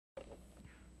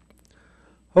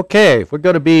Okay, we're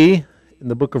going to be in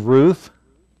the book of Ruth.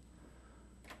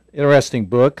 Interesting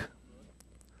book.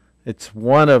 It's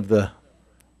one of the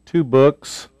two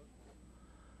books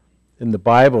in the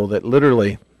Bible that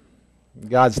literally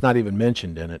God's not even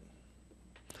mentioned in it.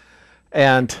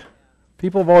 And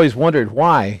people have always wondered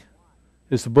why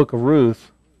is the book of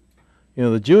Ruth,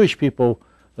 the Jewish people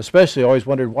especially always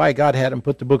wondered why God had them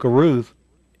put the book of Ruth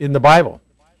in the Bible,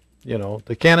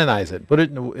 to canonize it, put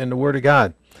it in the Word of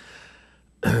God.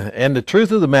 And the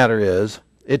truth of the matter is,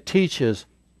 it teaches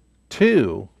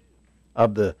two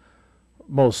of the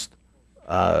most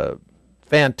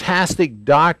fantastic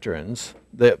doctrines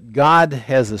that God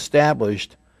has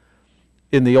established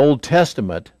in the Old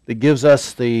Testament that gives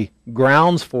us the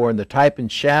grounds for and the type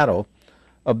and shadow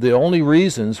of the only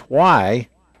reasons why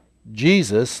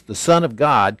Jesus, the Son of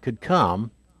God, could come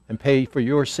and pay for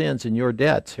your sins and your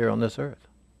debts here on this earth.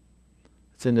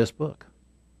 It's in this book.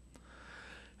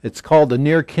 It's called the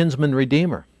Near Kinsman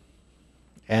Redeemer.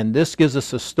 And this gives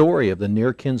us a story of the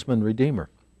Near Kinsman Redeemer.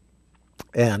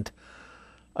 And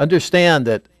understand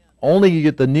that only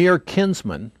the near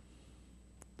kinsman,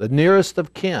 the nearest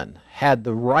of kin, had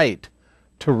the right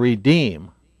to redeem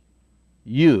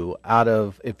you out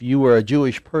of, if you were a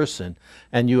Jewish person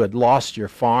and you had lost your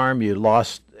farm, you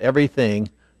lost everything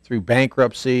through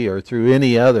bankruptcy or through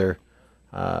any other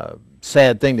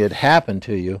sad thing that happened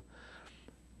to you.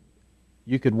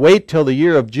 You could wait till the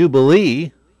year of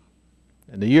Jubilee,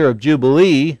 and the year of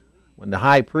Jubilee, when the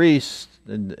high priest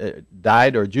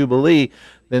died, or Jubilee,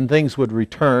 then things would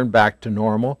return back to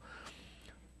normal.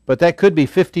 But that could be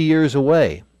 50 years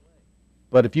away.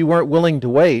 But if you weren't willing to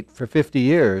wait for 50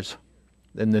 years,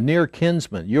 then the near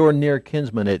kinsman, your near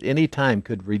kinsman at any time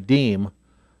could redeem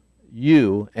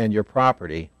you and your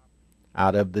property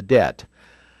out of the debt.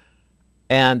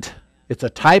 And it's a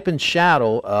type and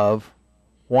shadow of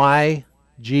why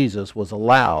Jesus was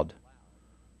allowed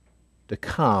to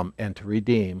come and to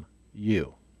redeem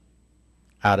you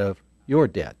out of your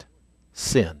debt,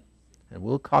 sin. And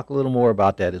we'll talk a little more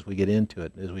about that as we get into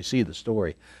it, as we see the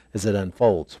story as it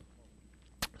unfolds.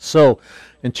 So,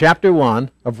 in chapter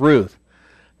 1 of Ruth,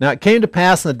 now it came to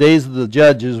pass in the days of the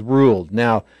judges ruled.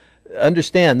 Now,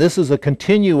 understand, this is a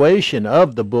continuation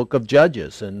of the book of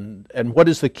Judges. And what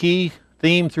is the key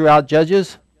theme throughout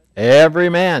Judges? Every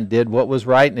man did what was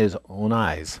right in his own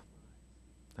eyes.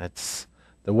 That's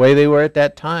the way they were at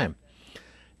that time.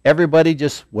 Everybody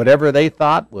just, whatever they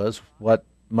thought was what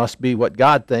must be what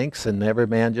God thinks, and every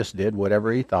man just did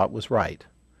whatever he thought was right.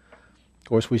 Of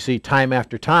course, we see time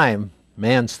after time,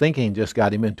 man's thinking just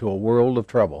got him into a world of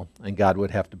trouble, and God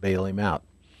would have to bail him out.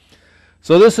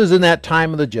 So this is in that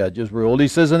time of the judges ruled. He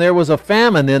says, and there was a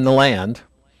famine in the land.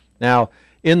 Now,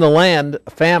 in the land,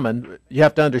 famine, you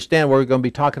have to understand we're going to be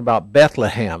talking about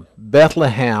Bethlehem.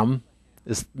 Bethlehem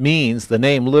means, the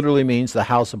name literally means the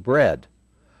house of bread.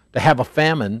 To have a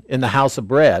famine in the house of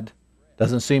bread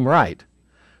doesn't seem right.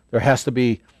 There has to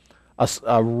be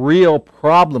a real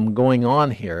problem going on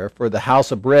here for the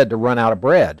house of bread to run out of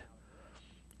bread.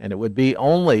 And it would be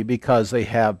only because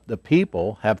the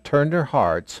people have turned their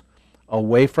hearts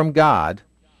away from God,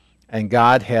 and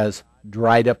God has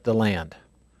dried up the land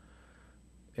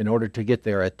in order to get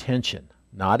their attention,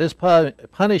 not as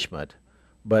punishment,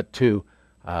 but to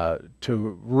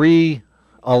realign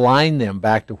them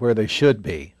back to where they should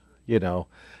be,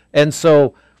 And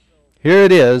so here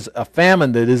it is, a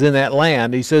famine that is in that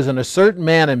land. He says, and a certain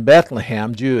man in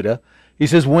Bethlehem, Judah, he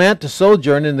says, went to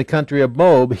sojourn in the country of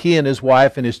Moab, he and his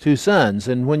wife and his 2 sons.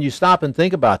 And when you stop and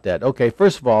think about that, okay,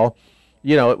 first of all,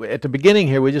 at the beginning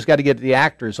here, we just got to get the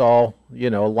actors all,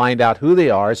 lined out who they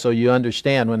are, so you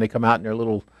understand when they come out in their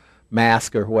little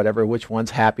mask or whatever, which one's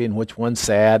happy and which one's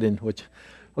sad and which.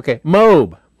 Okay,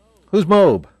 Moab. Who's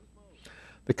Moab?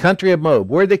 The country of Moab.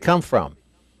 Where'd they come from?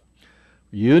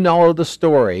 You know the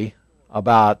story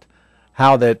about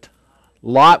how that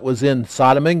Lot was in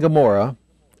Sodom and Gomorrah.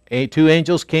 2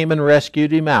 angels came and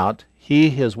rescued him out.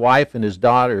 He, his wife, and his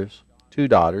daughters, 2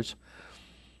 daughters.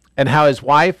 And how his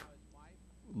wife,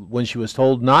 when she was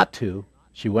told not to,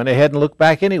 she went ahead and looked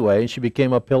back anyway, and she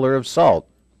became a pillar of salt.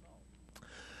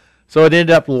 So it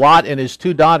ended up Lot and his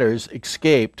 2 daughters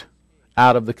escaped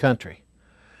out of the country.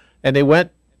 And they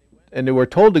went, and they were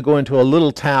told to go into a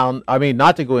little town. I mean,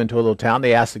 not to go into a little town.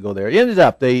 They asked to go there.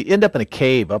 They end up in a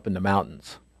cave up in the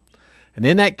mountains. And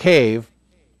in that cave,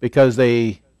 because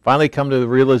they finally come to the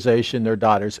realization, their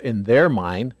daughters, in their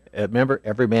mind, remember,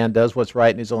 every man does what's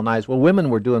right in his own eyes. Well, women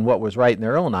were doing what was right in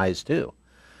their own eyes too.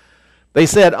 They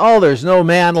said, oh, there's no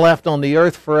man left on the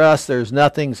earth for us. There's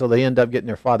nothing. So they end up getting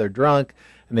their father drunk,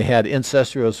 and they had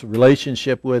incestuous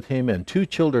relationship with him, and 2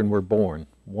 children were born,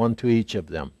 1 to each of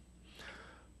them.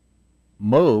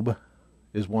 Moab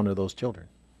is one of those children.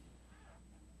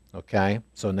 Okay,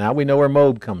 so now we know where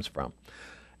Moab comes from.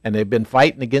 And they've been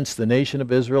fighting against the nation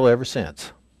of Israel ever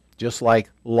since. Just like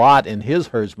Lot and his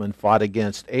herdsmen fought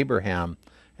against Abraham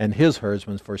and his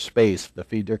herdsmen for space to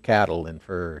feed their cattle and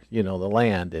for, the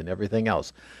land and everything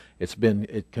else.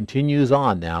 It continues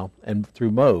on now and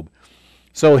through Moab.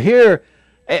 So here,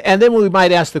 and then we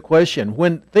might ask the question,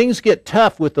 when things get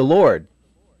tough with the Lord,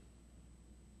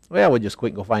 well, we'll just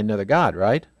quit and go find another God,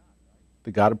 right?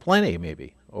 The God of plenty,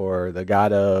 maybe, or the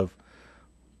God of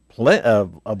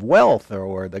wealth,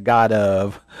 or the God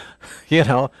of,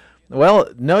 well,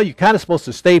 no, you're kind of supposed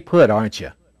to stay put, aren't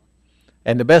you?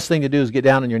 And the best thing to do is get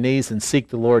down on your knees and seek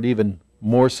the Lord even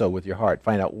more so with your heart.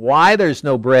 Find out why there's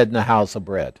no bread in the house of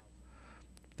bread.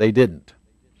 They didn't.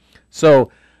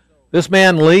 So this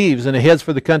man leaves and he heads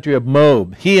for the country of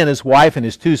Moab, he and his wife and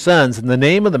his 2 sons. And the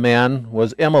name of the man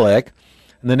was Elimelech,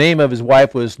 and the name of his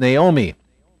wife was Naomi.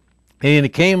 And he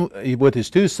came with his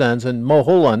 2 sons, and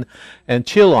Mahlon and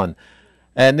Chilion.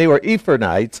 And they were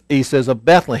Ephrathites, he says, of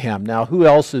Bethlehem. Now, who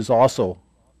else is also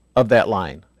of that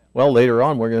line? Well, later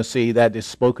on, we're going to see that is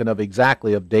spoken of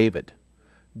exactly of David.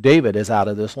 David is out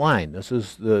of this line. This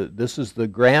is the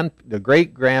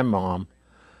great grandmom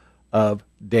of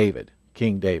David,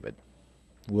 King David.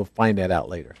 We'll find that out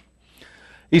later.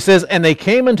 He says, and they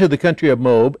came into the country of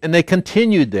Moab, and they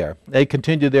continued there. They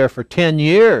continued there for 10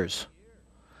 years.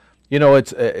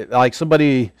 It's like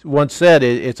somebody once said,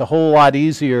 it's a whole lot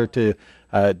easier to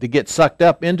get sucked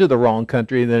up into the wrong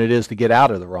country than it is to get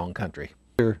out of the wrong country.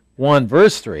 1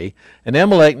 verse 3, and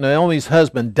Elimelech, Naomi's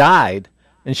husband, died,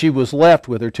 and she was left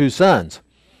with her 2 sons.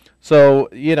 So,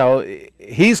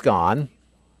 he's gone.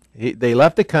 They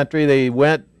left the country. They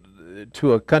went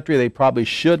to a country they probably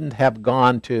shouldn't have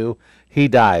gone to. He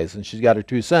dies, and she's got her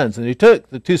 2 sons. And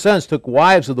the 2 sons took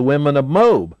wives of the women of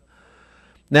Moab.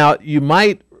 Now, you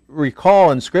might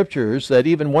recall in scriptures that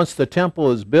even once the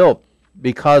temple is built,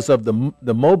 because of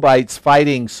the Moabites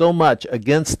fighting so much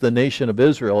against the nation of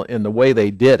Israel in the way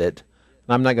they did it,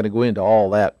 and I'm not going to go into all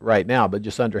that right now, but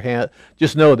just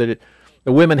know that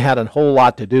the women had a whole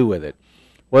lot to do with it.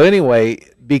 Well, anyway,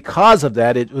 because of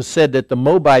that, it was said that the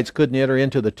Moabites couldn't enter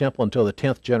into the temple until the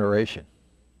 10th generation.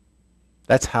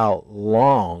 That's how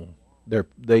long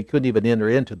they couldn't even enter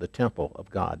into the temple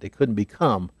of God. They couldn't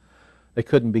become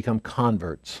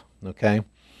converts. Okay,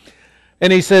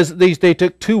 and he says they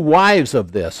took 2 wives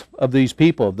of these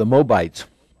people, of the Moabites,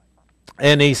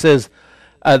 and he says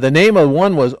the name of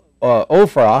one was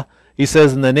Ophrah. He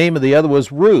says, and the name of the other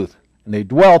was Ruth, and they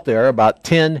dwelt there about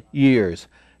 10 years.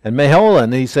 And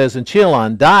Mahlon, he says, and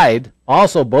Chilion died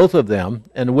also, both of them,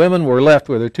 and the women were left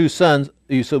with her 2 sons.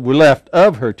 He said, were left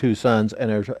of her 2 sons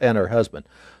and her husband.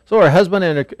 So her husband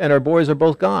and her boys are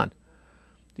both gone.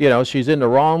 She's in the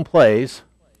wrong place.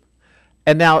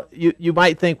 And now you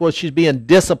might think, well, she's being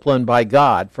disciplined by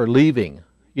God for leaving,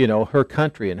 her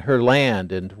country and her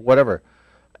land and whatever.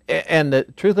 And the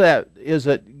truth of that is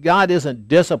that God isn't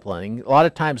disciplining. A lot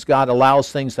of times God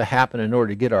allows things to happen in order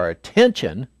to get our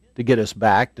attention, to get us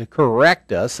back, to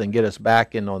correct us and get us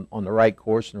back on the right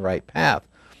course and the right path.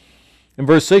 In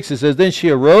verse 6 it says, then she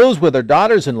arose with her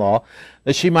daughters-in-law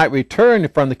that she might return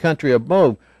from the country of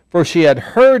Moab. For she had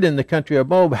heard in the country of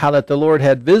Moab how that the Lord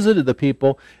had visited the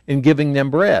people in giving them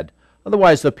bread.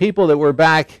 Otherwise, the people that were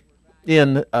back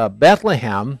in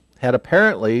Bethlehem had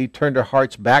apparently turned their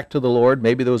hearts back to the Lord.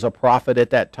 Maybe there was a prophet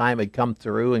at that time had come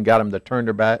through and got them to turn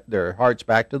their hearts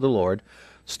back to the Lord,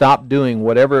 stop doing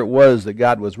whatever it was that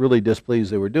God was really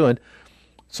displeased they were doing.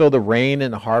 So the rain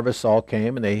and the harvest all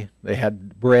came, and they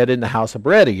had bread in the house of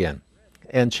bread again.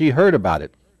 And she heard about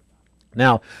it.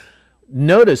 Now,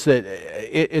 notice that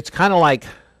it's kind of like,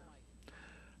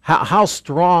 how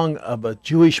strong of a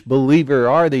Jewish believer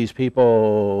are these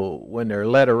people when they're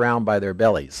led around by their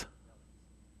bellies?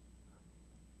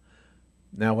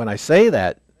 Now, when I say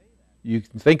that, you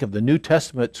can think of the New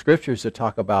Testament scriptures that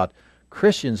talk about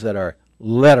Christians that are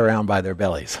led around by their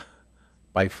bellies,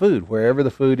 by food. Wherever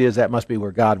the food is, that must be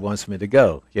where God wants me to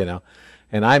go,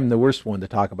 And I'm the worst one to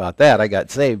talk about that. I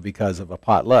got saved because of a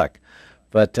potluck.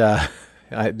 But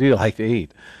I do like to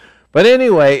eat. But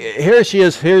anyway, here she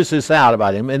is, here's this out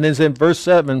about him. And then in verse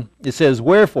 7, it says,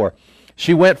 wherefore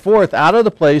she went forth out of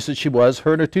the place that she was,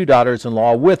 her and her 2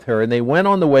 daughters-in-law with her, and they went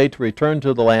on the way to return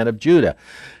to the land of Judah.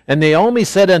 And Naomi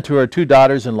said unto her 2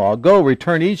 daughters-in-law, go,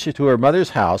 return each to her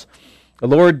mother's house. The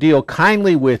Lord deal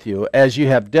kindly with you, as you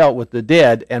have dealt with the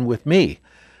dead and with me.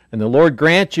 And the Lord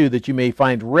grant you that you may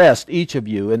find rest, each of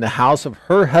you, in the house of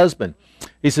her husband.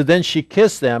 He said, then she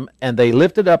kissed them, and they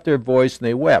lifted up their voice, and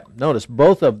they wept. Notice,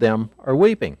 both of them are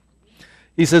weeping.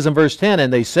 He says in verse 10,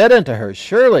 and they said unto her,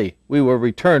 surely we will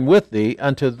return with thee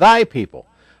unto thy people.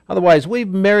 Otherwise, we've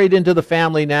married into the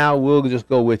family now. We'll just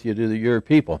go with you to your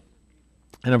people.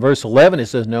 And in verse 11, it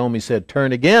says, Naomi said,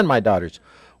 turn again, my daughters.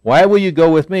 Why will you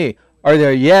go with me? Are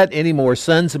there yet any more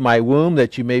sons in my womb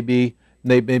that you may be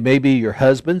your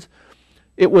husbands?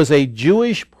 It was a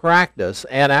Jewish practice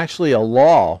and actually a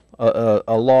law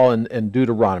in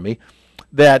Deuteronomy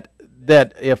that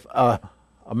if a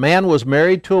man was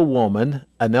married to a woman,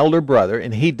 an elder brother,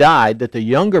 and he died, that the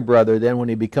younger brother then, when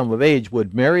he become of age,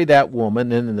 would marry that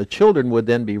woman, and then the children would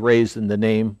then be raised in the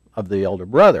name of the elder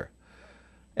brother.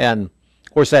 And,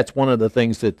 of course, that's one of the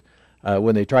things that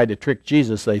when they tried to trick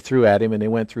Jesus, they threw at him, and they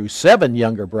went through 7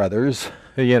 younger brothers,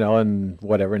 and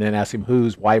whatever, and then asked him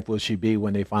whose wife will she be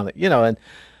when they finally,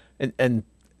 and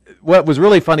what was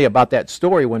really funny about that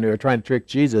story when they were trying to trick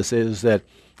Jesus is that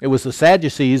it was the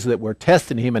Sadducees that were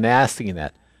testing him and asking him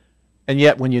that. And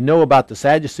yet, when you know about the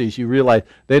Sadducees, you realize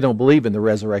they don't believe in the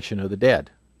resurrection of the dead.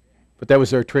 But that was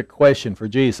their trick question for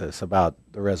Jesus about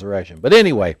the resurrection. But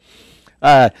anyway,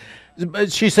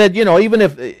 she said, even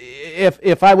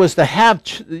if I was to have,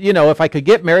 if I could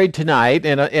get married tonight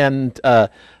and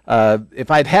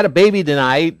if I'd had a baby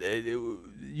tonight,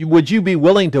 would you be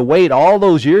willing to wait all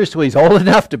those years till he's old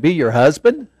enough to be your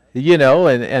husband,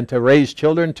 and to raise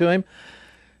children to him?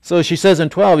 So she says in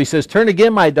 12, he says, turn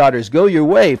again, my daughters, go your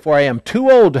way, for I am too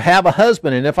old to have a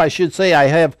husband. And if I should say I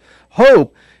have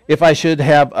hope, if I should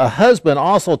have a husband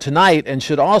also tonight and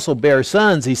should also bear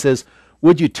sons, he says,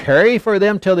 would you tarry for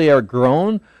them till they are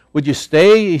grown? Would you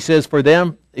stay, he says, for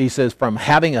them, he says, from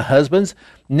having a husband?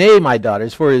 Nay, my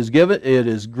daughters, for it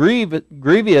is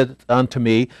grievous unto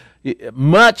me,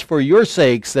 much for your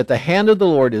sakes, that the hand of the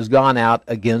Lord is gone out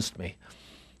against me.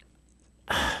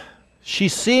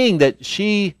 She's seeing that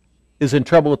she is in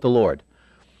trouble with the Lord.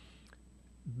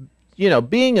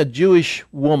 Being a Jewish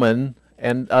woman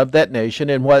and of that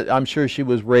nation, and what I'm sure she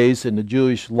was raised in the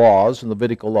Jewish laws and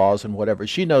Levitical laws and whatever,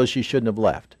 she knows she shouldn't have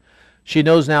left. She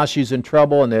knows now she's in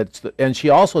trouble, and she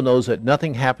also knows that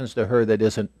nothing happens to her that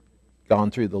isn't gone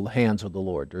through the hands of the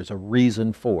Lord. There's a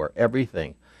reason for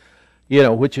everything,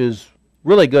 which is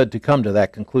really good to come to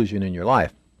that conclusion in your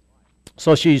life.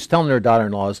 So she's telling her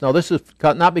daughter-in-laws, no, this is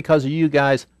not because of you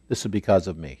guys, this is because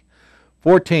of me.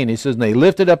 14, he says, and they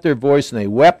lifted up their voice, and they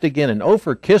wept again, and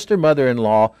Ophir kissed her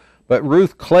mother-in-law, but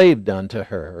Ruth cleaved unto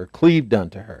her.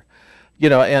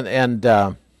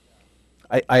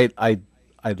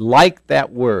 I like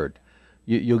that word.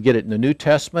 You'll get it in the New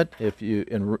Testament, if you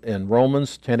in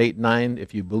Romans 10:8-9,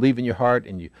 if you believe in your heart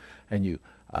and you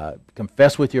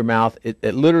confess with your mouth, it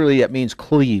literally, it means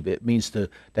cleave. It means to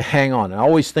hang on. I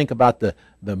always think about the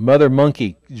mother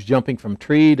monkey jumping from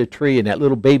tree to tree and that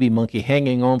little baby monkey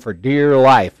hanging on for dear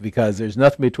life because there's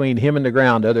nothing between him and the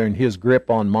ground other than his grip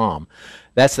on mom.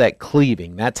 That's that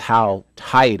cleaving. That's how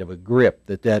tight of a grip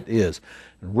that is.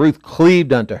 And Ruth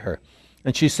cleaved unto her.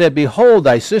 And she said, behold,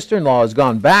 thy sister-in-law is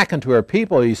gone back unto her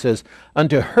people. He says,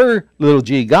 unto her little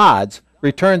g gods,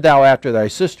 return thou after thy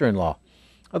sister-in-law.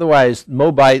 Otherwise,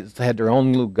 Moabites had their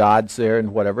own little gods there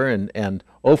and whatever, and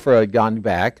Ophir had gone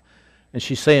back. And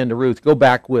she's saying to Ruth, go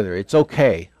back with her. It's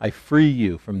okay. I free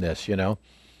you from this,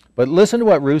 But listen to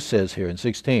what Ruth says here in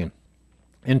 16.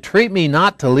 Entreat me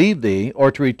not to leave thee,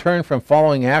 or to return from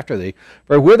following after thee.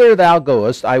 For whither thou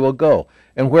goest, I will go,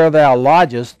 and where thou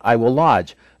lodgest, I will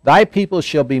lodge. Thy people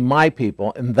shall be my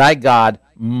people, and thy God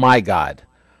my God.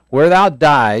 Where thou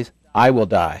diest, I will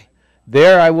die.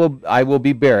 There I will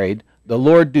be buried. The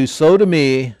Lord do so to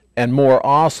me, and more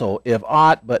also, if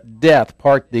aught but death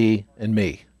part thee and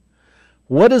me.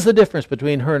 What is the difference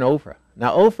between her and Oprah?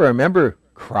 Now, Oprah, remember,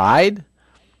 cried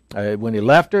when he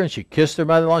left her, and she kissed her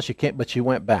mother-in-law. But she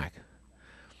went back.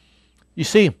 You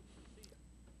see,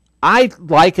 I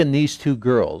liken these two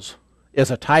girls as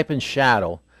a type and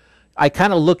shadow. I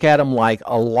kind of look at them like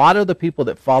a lot of the people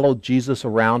that followed Jesus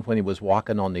around when he was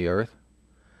walking on the earth.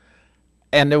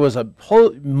 And there was a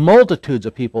whole multitudes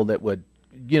of people that would,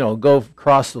 go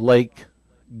across the lake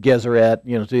Gennesaret,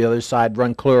 to the other side,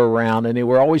 run clear around, and they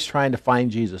were always trying to find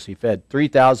Jesus. He fed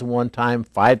 3,000 one time,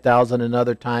 5,000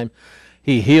 another time.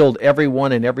 He healed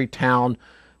everyone in every town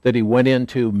that he went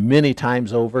into many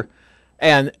times over.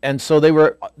 And so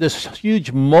this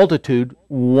huge multitude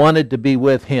wanted to be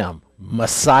with him,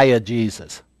 Messiah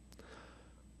Jesus.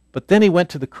 But then he went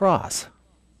to the cross.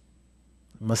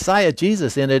 Messiah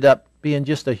Jesus ended up being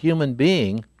just a human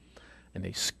being, and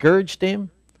they scourged him,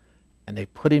 and they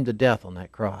put him to death on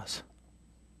that cross.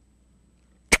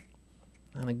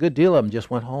 And a good deal of them just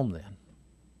went home then.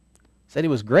 Said he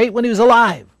was great when he was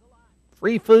alive.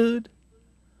 Free food,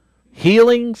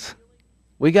 healings,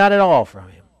 we got it all from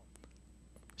him.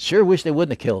 Sure wish they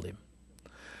wouldn't have killed him.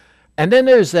 And then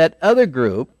there's that other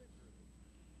group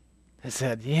that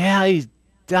said, yeah, he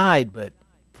died, but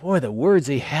boy, the words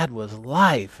he had was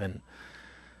life. And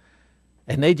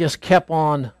they just kept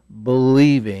on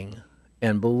believing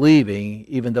and believing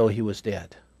even though he was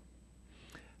dead.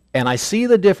 And I see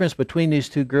the difference between these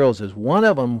two girls is one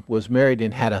of them was married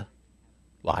and had a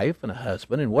life and a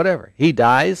husband and whatever. He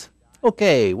dies.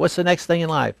 Okay, what's the next thing in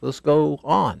life? Let's go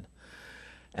on.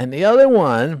 And the other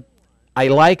one, I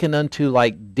liken unto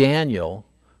like Daniel,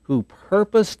 who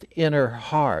purposed in her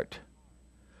heart,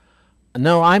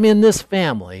 no, I'm in this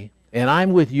family, and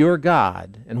I'm with your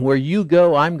God, and where you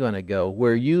go, I'm going to go.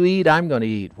 Where you eat, I'm going to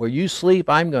eat. Where you sleep,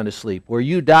 I'm going to sleep. Where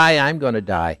you die, I'm going to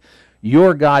die.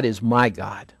 Your God is my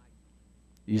God.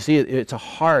 You see, it's a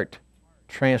heart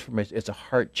transformation. It's a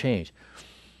heart change.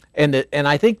 And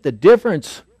I think the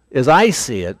difference, as I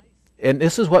see it, and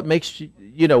this is what makes,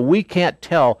 we can't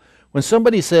tell. When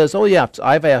somebody says, oh yeah,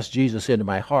 I've asked Jesus into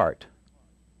my heart,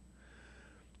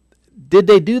 did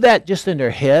they do that just in their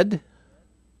head?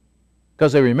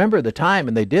 Because they remember the time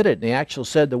and they did it and they actually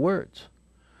said the words.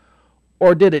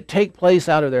 Or did it take place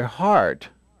out of their heart?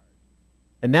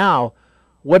 And now,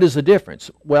 what is the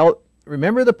difference? Well,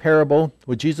 remember the parable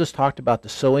where Jesus talked about the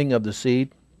sowing of the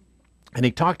seed? And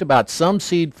he talked about some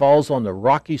seed falls on the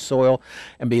rocky soil,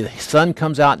 and the sun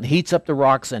comes out and heats up the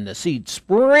rocks, and the seed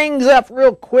springs up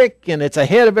real quick, and it's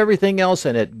ahead of everything else,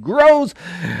 and it grows,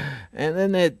 and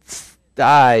then it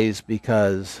dies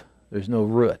because there's no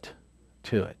root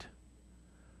to it.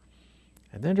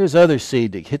 And then there's other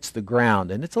seed that hits the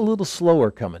ground, and it's a little slower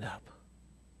coming up.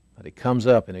 But it comes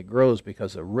up and it grows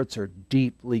because the roots are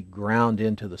deeply ground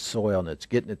into the soil, and it's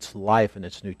getting its life and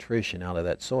its nutrition out of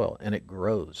that soil, and it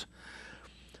grows.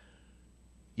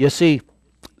 You see,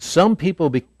 some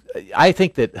people, I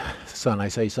think that, son, I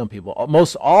say some people,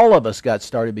 most all of us got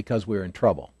started because we were in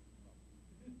trouble.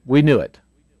 We knew it.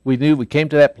 We knew we came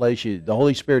to that place, the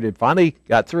Holy Spirit had finally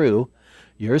got through.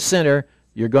 You're a sinner.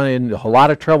 You're going into a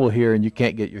lot of trouble here, and you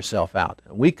can't get yourself out.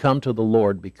 And we come to the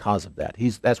Lord because of that.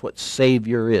 That's what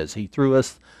Savior is. He threw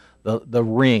us the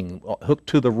ring, hooked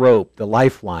to the rope, the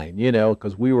lifeline,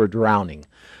 because we were drowning.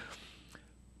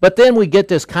 But then we get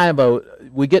this kind of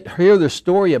hear the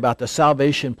story about the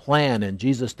salvation plan, and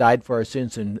Jesus died for our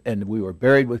sins, and we were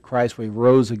buried with Christ, we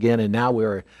rose again, and now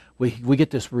we get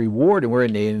this reward, and we're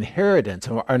in the inheritance,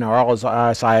 and our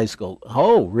eyes go,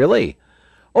 oh, really?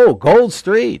 Oh, gold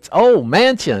streets. Oh,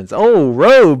 mansions. Oh,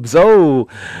 robes. Oh.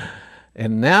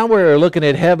 And now we're looking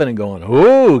at heaven and going,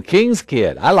 oh, king's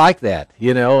kid. I like that,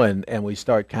 and we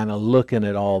start kind of looking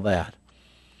at all that.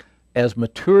 As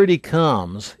maturity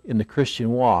comes in the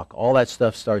Christian walk, all that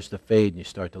stuff starts to fade, and you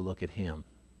start to look at him.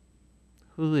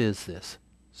 Who is this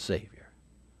Savior?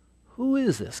 Who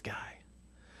is this guy?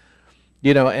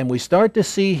 And we start to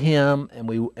see him, and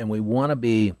we want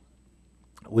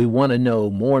to know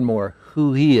more and more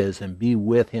who he is and be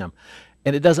with him.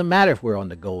 And it doesn't matter if we're on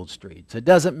the gold streets. It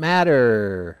doesn't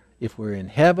matter if we're in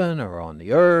heaven or on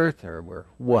the earth or we're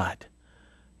what.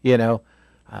 It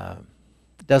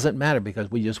doesn't matter because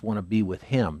we just want to be with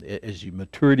him as your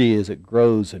maturity, as it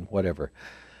grows and whatever.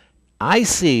 I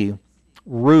see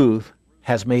Ruth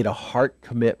has made a heart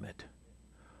commitment.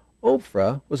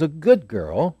 Oprah was a good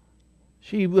girl.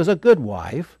 She was a good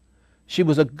wife. She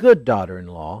was a good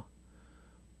daughter-in-law.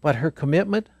 But her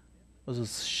commitment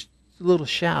was a little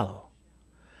shallow.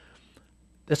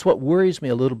 That's what worries me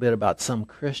a little bit about some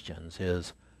Christians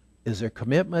is their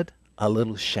commitment a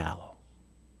little shallow.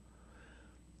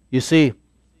 You see,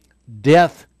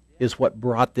 death is what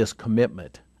brought this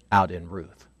commitment out in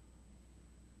Ruth.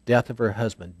 Death of her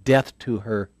husband, death to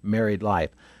her married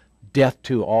life, death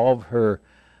to all of her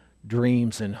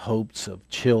dreams and hopes of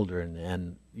children,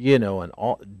 and and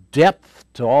all depth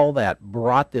to all that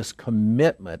brought this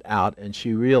commitment out, and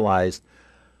she realized,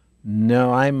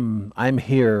 no, I'm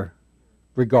here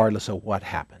regardless of what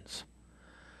happens.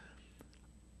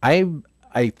 I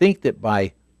think that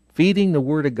by feeding the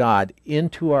Word of God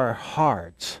into our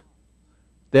hearts,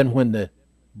 then when the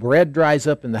bread dries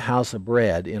up in the house of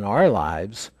bread in our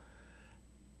lives,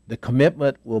 the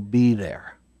commitment will be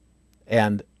there.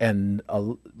 And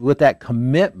with that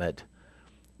commitment,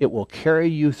 it will carry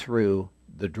you through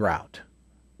the drought.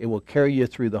 It will carry you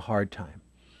through the hard time.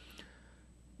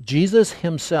 Jesus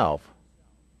himself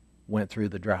went through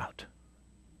the drought.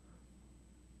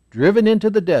 Driven into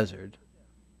the desert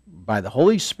by the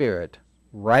Holy Spirit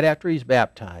right after he's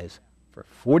baptized for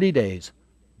 40 days,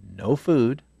 no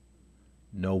food,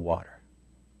 no water.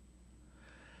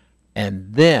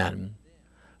 And then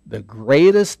the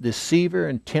greatest deceiver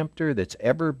and tempter that's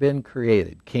ever been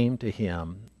created came to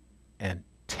him and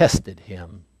tested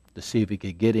him to see if he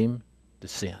could get him to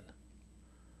sin.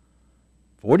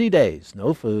 40 days,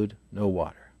 no food, no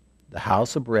water. The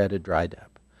house of bread had dried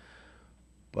up.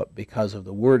 But because of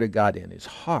the word of God in his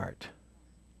heart,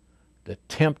 the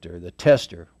tempter, the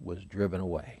tester, was driven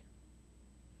away.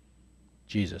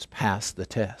 Jesus passed the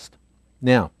test.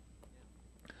 Now,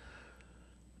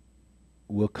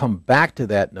 we'll come back to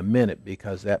that in a minute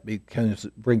because that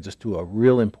brings us to a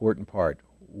real important part.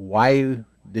 Why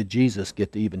did Jesus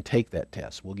get to even take that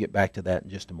test? We'll get back to that in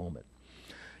just a moment.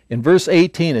 In verse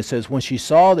 18 it says, when she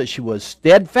saw that she was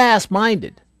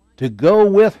steadfast-minded to go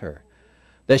with her,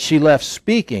 that she left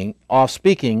off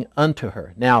speaking unto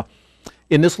her. Now,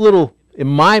 in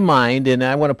my mind, and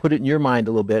I want to put it in your mind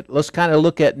a little bit, let's kind of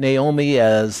look at Naomi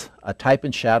as a type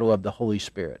and shadow of the Holy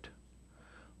Spirit.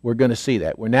 We're going to see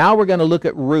that. Now we're going to look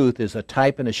at Ruth as a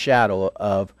type and a shadow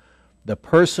of the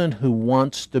person who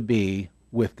wants to be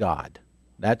with God.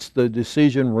 That's the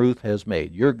decision Ruth has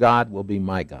made. Your God will be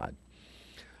my God.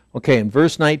 Okay, in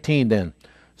verse 19 then.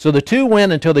 So the two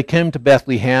went until they came to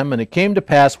Bethlehem, and it came to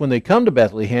pass when they come to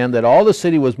Bethlehem that all the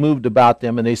city was moved about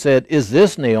them, and they said, is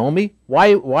this Naomi?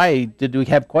 Why did we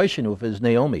have question if it was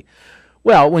Naomi?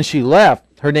 Well, when she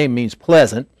left, her name means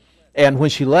pleasant, and when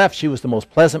she left, she was the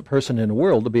most pleasant person in the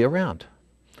world to be around.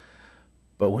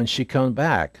 But when she comes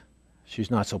back, she's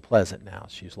not so pleasant now.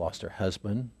 She's lost her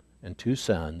husband and 2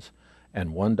 sons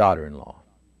and 1 daughter-in-law.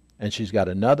 And she's got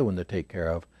another one to take care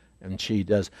of, and she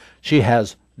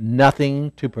has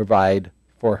nothing to provide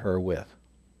for her with.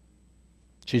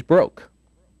 She's broke,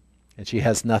 and she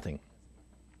has nothing.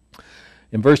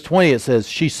 In verse 20 it says,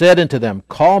 she said unto them,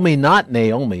 call me not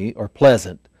Naomi, or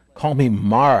pleasant, call me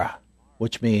Mara,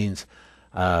 which means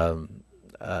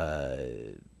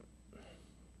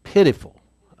pitiful.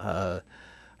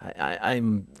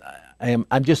 I'm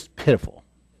just pitiful.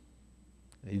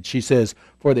 And she says,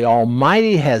 for the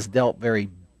Almighty has dealt very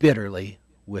bitterly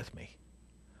with me.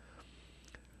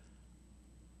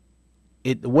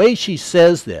 The way she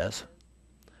says this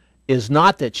is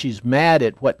not that she's mad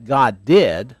at what God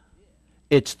did.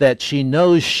 It's that she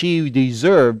knows she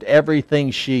deserved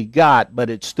everything she got, but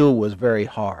it still was very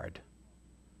hard.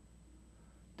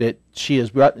 That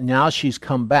now she's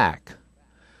come back.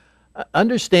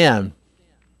 Understand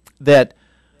that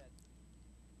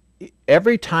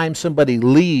every time somebody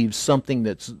leaves something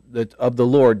that's of the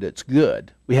Lord that's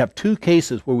good, we have 2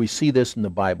 cases where we see this in the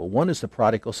Bible. One is the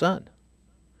prodigal son.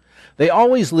 They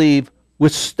always leave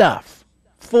with stuff,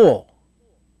 full.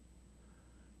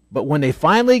 But when they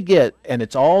finally get, and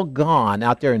it's all gone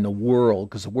out there in the world,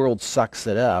 because the world sucks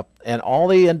it up, and all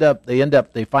they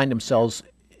find themselves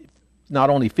not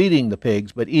only feeding the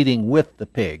pigs, but eating with the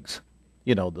pigs.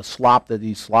 You know, the slop that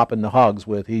he's slopping the hogs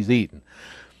with, he's eating.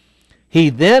 He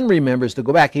then remembers to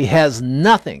go back. He has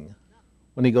nothing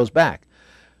when he goes back.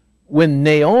 When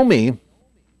Naomi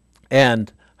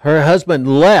and her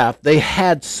husband left, they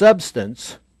had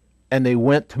substance, and they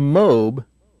went to Moab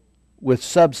with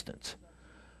substance.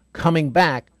 Coming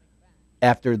back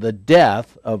after the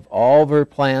death of all of her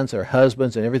plans, her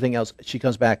husbands, and everything else, she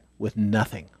comes back with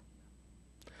nothing.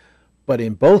 But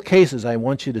in both cases, I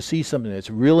want you to see something that's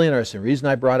really interesting. The reason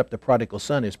I brought up the prodigal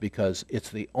son is because it's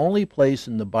the only place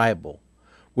in the Bible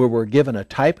where we're given a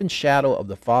type and shadow of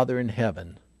the Father in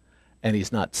heaven, and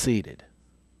he's not seated.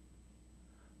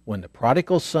 When the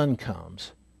prodigal son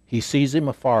comes, he sees him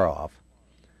afar off,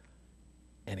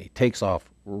 and he takes off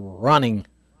running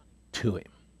to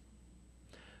him.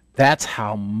 That's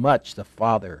how much the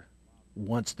Father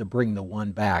wants to bring the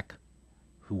one back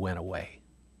who went away.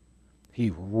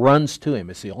 He runs to him.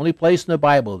 It's the only place in the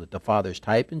Bible that the Father's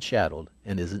typed and shadowed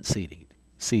and isn't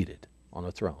seated on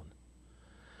a throne.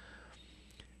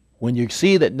 When you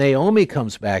see that Naomi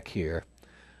comes back here,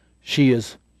 she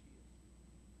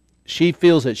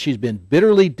feels that she's been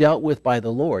bitterly dealt with by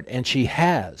the Lord, and she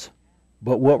has.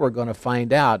 But what we're going to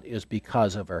find out is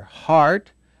because of her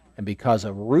heart and because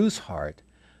of Ruth's heart,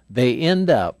 they end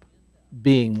up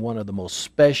being one of the most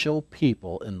special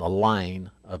people in the line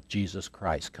of Jesus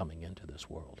Christ coming into this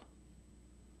world.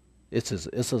 This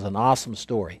is an awesome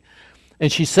story.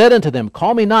 And she said unto them,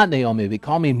 call me not Naomi, but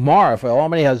call me Mara, for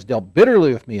Almighty has dealt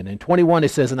bitterly with me. And in 21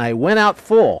 it says, and I went out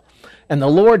full, and the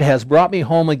Lord has brought me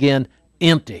home again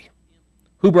empty.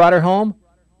 Who brought her home?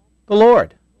 The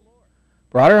Lord.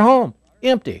 Brought her home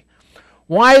empty.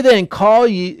 Why then call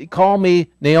me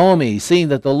Naomi, seeing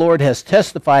that the Lord has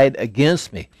testified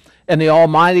against me, and the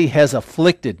Almighty has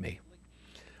afflicted me?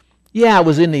 Yeah, I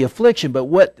was in the affliction, but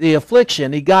what the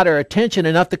affliction, he got her attention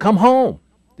enough to come home.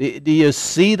 Do you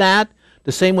see that?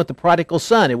 The same with the prodigal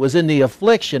son. It was in the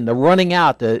affliction, the running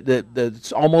out,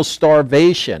 the almost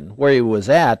starvation where he was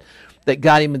at, that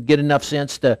got him to get enough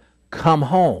sense to come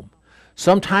home.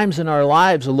 Sometimes in our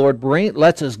lives, the Lord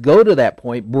lets us go to that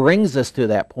point, brings us to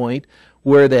that point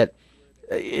where that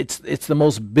it's the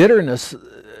most bitterness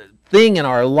thing in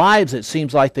our lives, it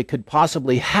seems like, that could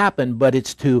possibly happen, but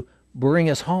it's to bring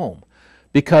us home.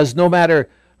 Because no matter,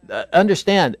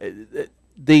 understand,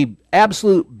 the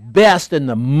absolute best and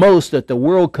the most that the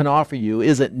world can offer you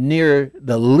isn't near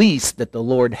the least that the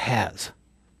Lord has.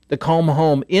 To come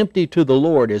home empty to the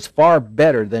Lord is far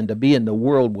better than to be in the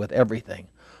world with everything.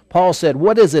 Paul said,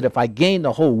 what is it if I gain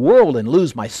the whole world and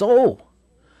lose my soul?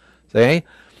 See?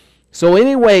 So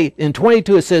anyway, in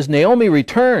 22 it says, Naomi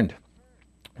returned.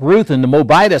 Ruth and the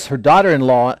Moabitess, her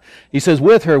daughter-in-law, he says,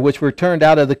 with her, which returned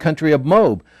out of the country of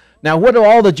Moab. Now, what are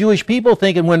all the Jewish people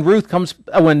thinking when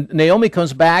Naomi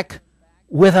comes back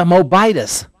with a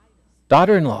Moabitess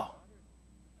daughter-in-law?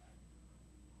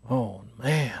 Oh,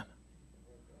 man.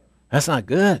 That's not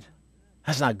good.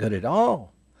 That's not good at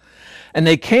all. And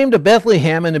they came to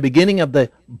Bethlehem in the beginning of the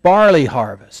barley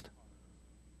harvest.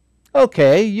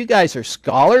 Okay, you guys are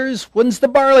scholars. When's the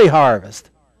barley harvest?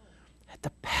 At the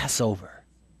Passover.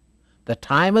 The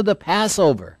time of the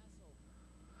Passover.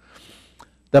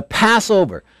 The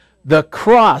Passover. The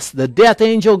cross, the death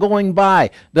angel going by,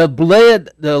 the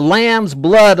lamb's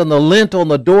blood on the lintel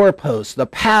and the doorpost, the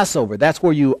Passover. That's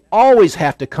where you always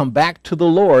have to come back to the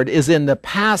Lord, is in the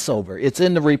Passover. It's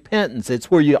in the repentance. It's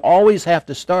where you always have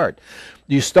to start.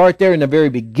 You start there in the very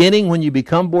beginning when you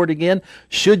become born again.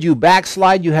 Should you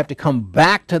backslide, you have to come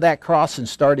back to that cross and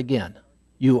start again.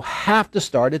 You have to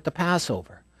start at the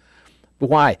Passover. But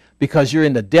why? Because you're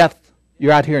in the death.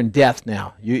 You're out here in death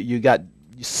now. You got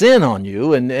sin on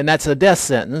you, and that's a death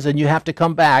sentence, and you have to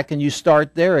come back and you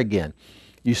start there again.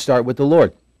 You start with the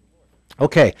Lord.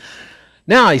 Okay.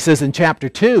 Now he says in chapter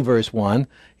 2, verse 1,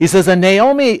 he says, and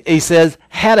Naomi, he says,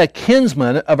 had a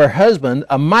kinsman of her husband,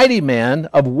 a mighty man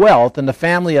of wealth in the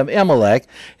family of Elimelech,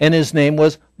 and his name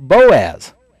was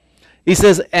Boaz. He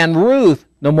says, and Ruth,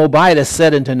 the Moabitess,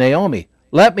 said unto Naomi,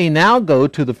 let me now go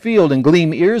to the field and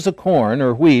glean ears of corn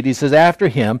or wheat, he says, after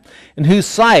him, in whose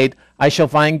sight I shall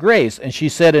find grace. And she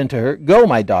said unto her, go,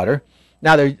 my daughter.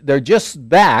 Now they're just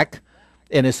back,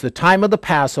 and it's the time of the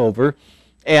Passover,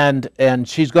 and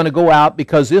she's going to go out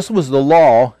because this was the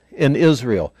law in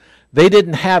Israel. They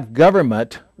didn't have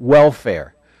government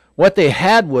welfare. What they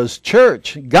had was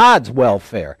church, God's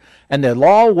welfare. And the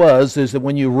law is that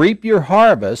when you reap your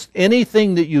harvest,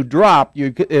 anything that you drop,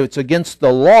 it's against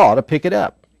the law to pick it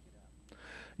up.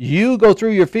 You go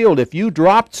through your field. If you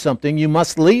dropped something, you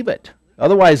must leave it.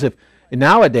 Otherwise,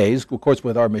 nowadays, of course,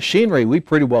 with our machinery, we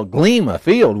pretty well glean a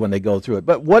field when they go through it.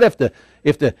 But what if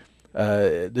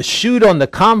the chute on the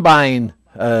combine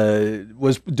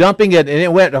was dumping it and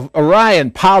it went awry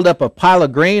and piled up a pile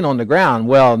of grain on the ground?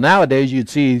 Well, nowadays you'd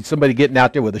see somebody getting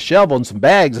out there with a shovel and some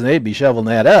bags, and they'd be shoveling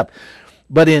that up.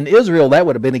 But in Israel, that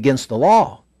would have been against the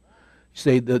law.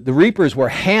 See, the reapers were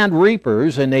hand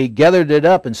reapers, and they gathered it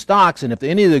up in stocks, and if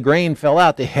any of the grain fell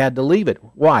out, they had to leave it.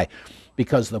 Why?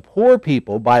 Because the poor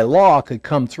people, by law, could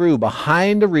come through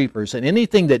behind the reapers, and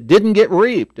anything that didn't get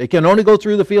reaped, they can only go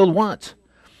through the field once.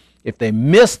 If they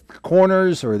missed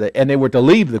corners, and they were to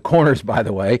leave the corners, by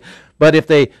the way, but if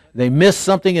they missed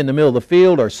something in the middle of the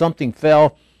field or something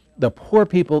fell, the poor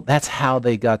people, that's how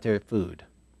they got their food.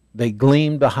 They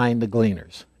gleaned behind the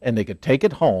gleaners, and they could take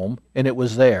it home, and it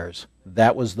was theirs.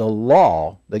 That was the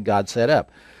law that God set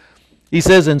up. He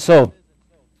says, and so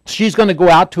she's going to go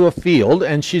out to a field,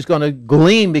 and she's going to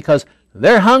glean because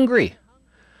they're hungry.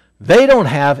 They don't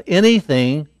have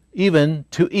anything even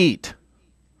to eat.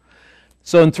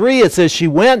 So in 3 it says, she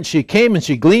went, she came, and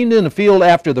she gleaned in the field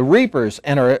after the reapers,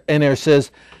 and there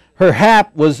says, her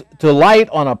hap was to light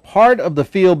on a part of the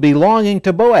field belonging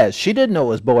to Boaz. She didn't know it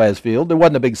was Boaz's field. There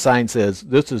wasn't a big sign that says,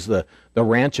 this is the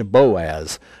ranch of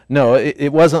Boaz. No,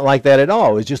 it wasn't like that at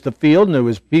all. It was just a field, and there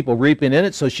was people reaping in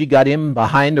it, so she got in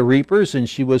behind the reapers, and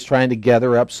she was trying to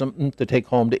gather up something to take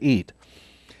home to eat.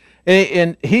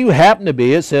 And he who happened to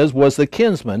be, it says, was the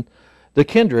kinsman, the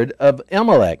kindred of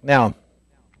Elimelech. Now,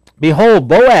 behold,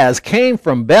 Boaz came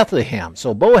from Bethlehem.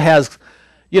 So Boaz,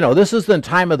 this is the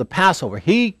time of the Passover.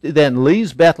 He then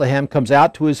leaves Bethlehem, comes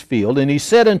out to his field, and he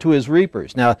said unto his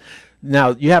reapers. Now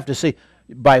you have to see,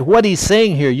 by what he's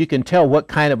saying here, you can tell what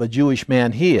kind of a Jewish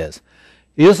man he is.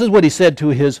 This is what he said to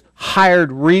his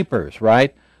hired reapers,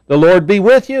 right? The Lord be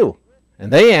with you.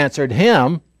 And they answered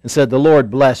him and said, the Lord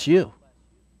bless you.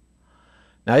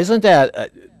 Now isn't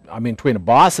that, between a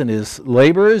boss and his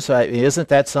laborers, isn't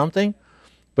that something?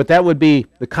 But that would be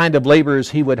the kind of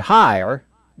laborers he would hire,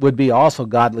 would be also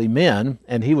godly men,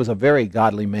 and he was a very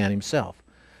godly man himself.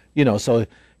 So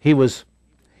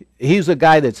he's a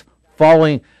guy that's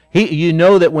following. You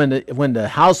know that when the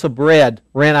house of bread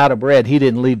ran out of bread, he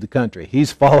didn't leave the country.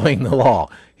 He's following the law.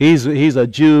 He's a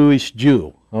Jewish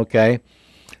Jew. Okay.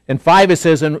 In 5 it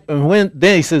says,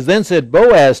 then said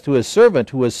Boaz to his servant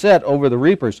who was set over the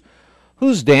reapers,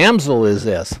 whose damsel is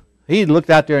this? He looked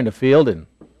out there in the field, and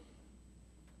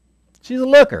she's a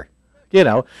looker,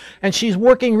 and she's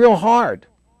working real hard.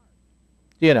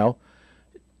 You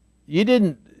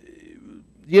didn't,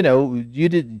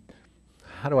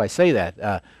 how do I say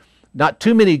that? Not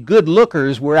too many good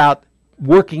lookers were out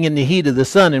working in the heat of the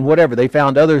sun and whatever. They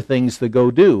found other things to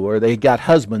go do, or they got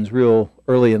husbands real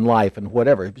early in life and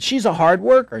whatever. But she's a hard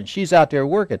worker, and she's out there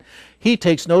working. He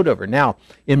takes note of her. Now,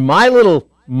 in my little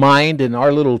mind and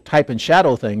our little type and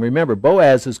shadow thing, remember,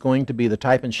 Boaz is going to be the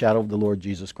type and shadow of the Lord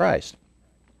Jesus Christ.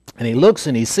 And he looks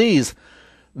and he sees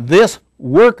this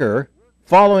worker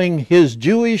following his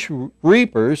Jewish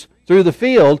reapers through the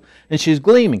field, and she's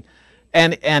gleaming.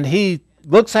 And he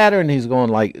looks at her and he's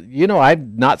going like,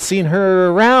 I've not seen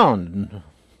her around.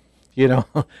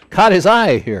 Caught his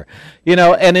eye here.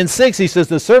 And in 6 he says,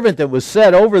 the servant that was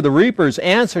set over the reapers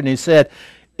answered, and he said,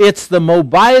 it's the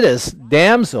Moabitess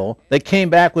damsel that came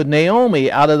back with Naomi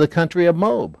out of the country of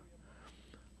Moab.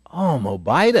 Oh,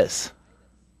 Moabitess.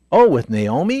 Oh, with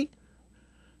Naomi?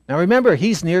 Now remember,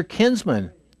 he's near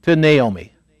kinsman to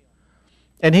Naomi.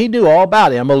 And he knew all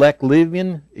about Amalek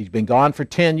living. He's been gone for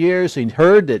 10 years. He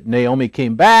heard that Naomi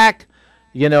came back,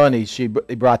 and he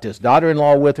brought this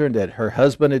daughter-in-law with her, and that her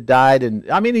husband had died.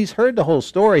 And he's heard the whole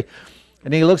story.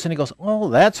 And he looks and he goes, oh,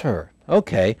 that's her.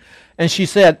 Okay. And she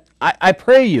said, I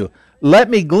pray you, let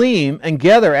me glean and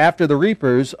gather after the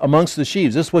reapers amongst the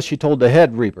sheaves. This is what she told the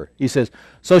head reaper. He says,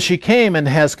 so she came and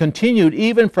has continued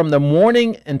even from the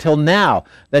morning until now,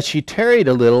 that she tarried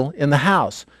a little in the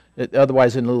house.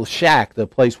 Otherwise in a little shack, the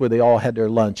place where they all had their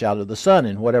lunch out of the sun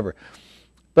and whatever.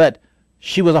 But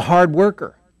she was a hard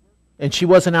worker. And she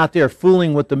wasn't out there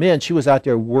fooling with the men. She was out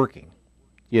there working,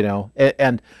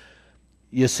 And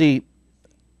you see,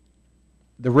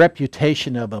 the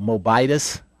reputation of a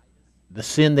Moabitess, the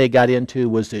sin they got into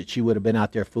was that she would have been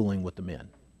out there fooling with the men.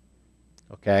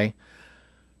 Okay?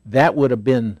 That would have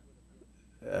been,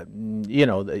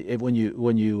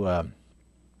 when you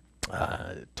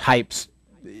types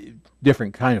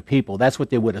different kind of people, that's what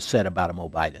they would have said about a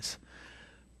Moabitess.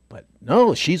 But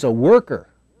no, she's a worker.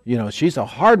 She's a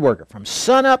hard worker from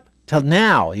sunup till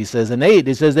now. He says in 8,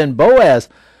 he says, then Boaz,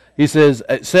 he says,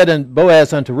 said in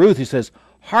Boaz unto Ruth, he says,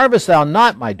 harvest thou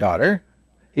not, my daughter.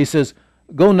 He says,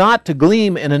 go not to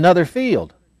glean in another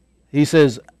field. He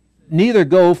says, neither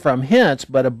go from hence,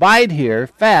 but abide here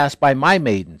fast by my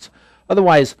maidens.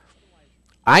 Otherwise,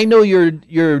 I know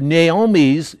you're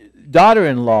Naomi's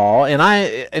daughter-in-law,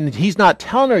 and he's not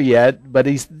telling her yet, but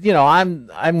he's, I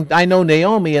know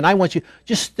Naomi, and I want you,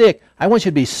 I want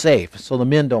you to be safe so the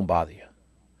men don't bother you.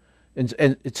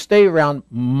 And stay around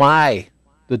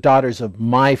the daughters of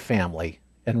my family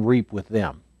and reap with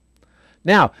them.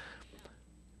 Now,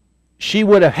 she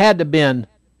would have had to been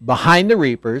behind the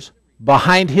reapers,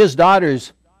 behind his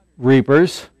daughter's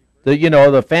reapers,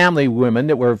 the family women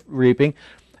that were reaping,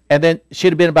 and then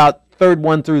she'd have been about third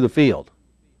one through the field.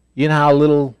 You know how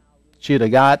little she'd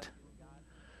have got?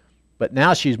 But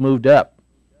now she's moved up.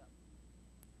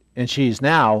 And she's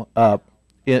now up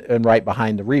and right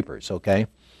behind the reapers, okay?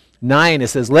 9, it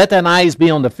says, let thine eyes be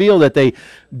on the field that they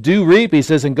do reap. He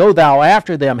says, and go thou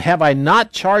after them. Have I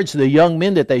not charged the young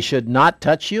men that they should not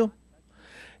touch you?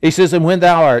 He says, and when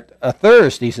thou art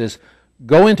athirst, he says,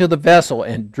 go into the vessel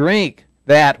and drink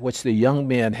that which the young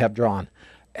men have drawn.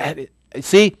 And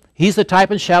see, he's the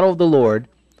type and shadow of the Lord,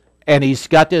 and he's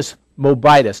got this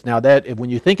Moabitess. Now, that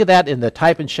when you think of that in the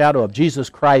type and shadow of Jesus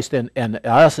Christ and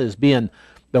us as being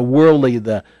the worldly,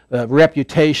 the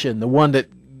reputation, the one that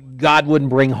God wouldn't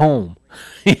bring home,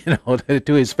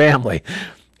 to his family.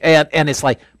 And it's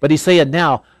like, but he's saying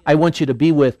now, I want you to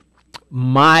be with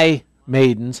my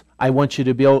maidens. I want you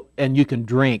to be, and you can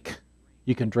drink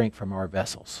from our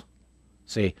vessels.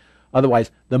 See, otherwise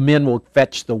the men will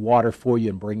fetch the water for you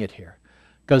and bring it here.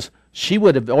 Because she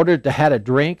would have ordered to have a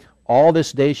drink all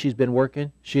this day she's been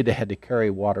working. She'd have had to carry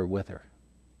water with her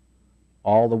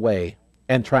all the way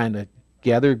and trying to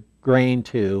gather grain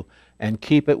too and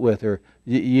keep it with her.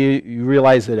 You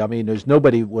realize that, there's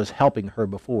nobody was helping her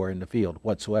before in the field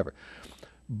whatsoever.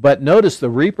 But notice the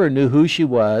reaper knew who she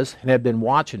was and had been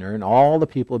watching her, and all the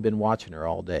people had been watching her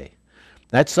all day.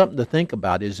 That's something to think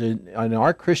about, is in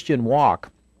our Christian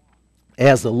walk,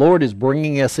 as the Lord is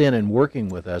bringing us in and working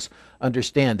with us,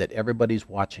 understand that everybody's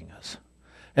watching us.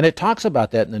 And it talks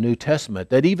about that in the New Testament,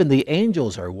 that even the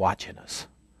angels are watching us.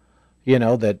 You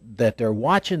know, that they're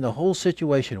watching the whole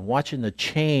situation, watching the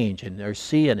change, and they're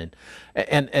seeing,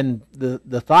 and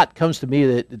the thought comes to me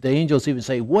that the angels even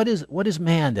say, what is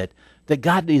man that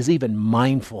God is even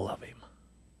mindful of him?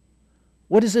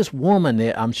 What is this woman?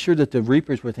 I'm sure that the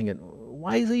reapers were thinking,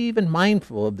 why is he even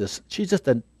mindful of this? She's just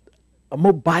a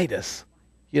Moabitess.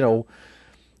 You know,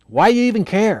 why do you even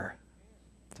care?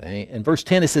 In verse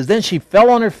 10 it says, then she fell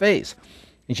on her face,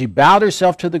 and she bowed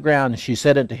herself to the ground, and she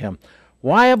said unto him,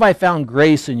 why have I found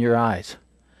grace in your eyes?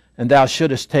 And thou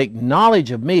shouldest take knowledge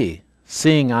of me,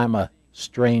 seeing I'm a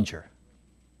stranger.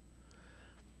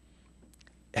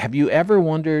 Have you ever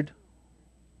wondered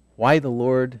why the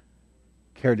Lord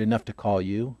cared enough to call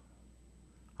you?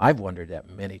 I've wondered that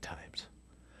many times.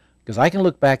 Because I can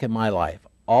look back at my life,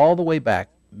 all the way back,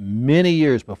 many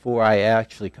years before I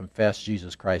actually confessed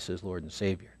Jesus Christ as Lord and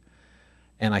Savior.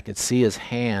 And I could see his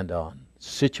hand on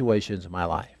situations in my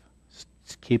life,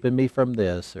 keeping me from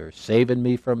this or saving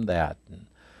me from that, and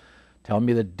telling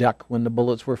me to duck when the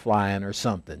bullets were flying or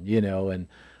something, you know. And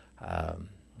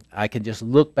I can just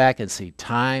look back and see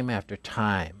time after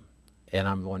time, and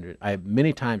I'm wondering, I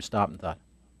many times stopped and thought,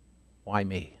 why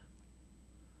me?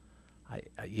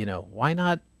 You know, why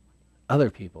not other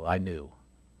people I knew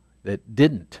that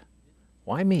didn't?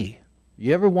 Why me?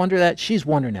 You ever wonder that? She's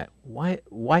wondering that.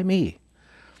 Why me?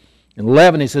 In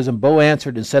 11 he says, and Bo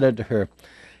answered and said unto her,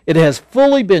 it has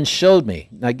fully been showed me,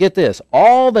 now get this,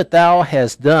 all that thou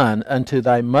hast done unto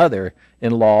thy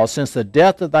mother-in-law since the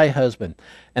death of thy husband,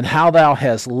 and how thou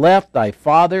hast left thy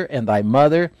father and thy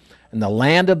mother and the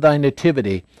land of thy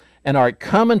nativity, and art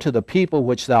come unto the people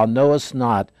which thou knowest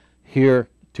not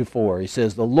heretofore. He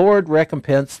says, the Lord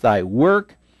recompense thy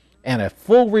work, and a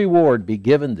full reward be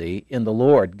given thee in the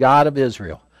Lord God of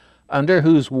Israel, under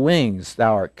whose wings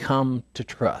thou art come to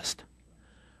trust.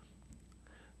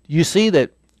 You see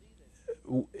that.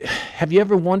 Have you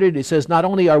ever wondered, it says, not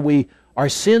only are our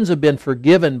sins have been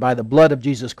forgiven by the blood of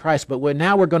Jesus Christ, but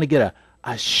now we're going to get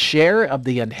a share of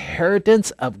the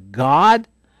inheritance of God.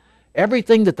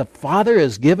 Everything that the Father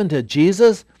has given to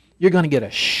Jesus, you're going to get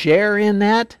a share in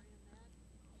that.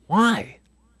 Why?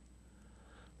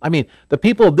 I mean, the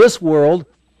people of this world,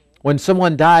 when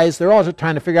someone dies, they're also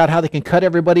trying to figure out how they can cut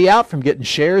everybody out from getting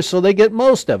shares so they get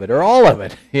most of it or all of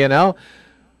it, you know.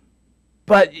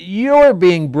 But you're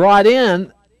being brought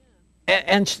in,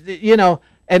 and you know,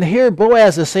 and here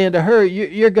Boaz is saying to her,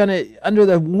 you're going to, under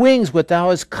the wings what thou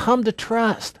hast come to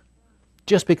trust,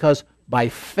 just because by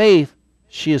faith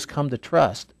she has come to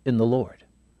trust in the Lord.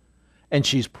 And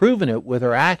she's proven it with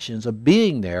her actions of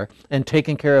being there and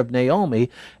taking care of Naomi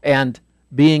and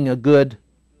being a good,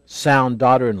 sound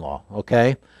daughter-in-law,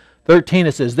 okay? 13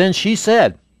 it says, then she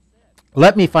said,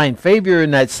 let me find favor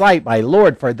in thy sight, my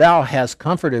Lord, for thou hast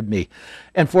comforted me,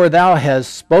 and for thou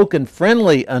hast spoken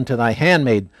friendly unto thy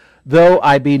handmaid, though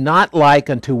I be not like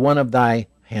unto one of thy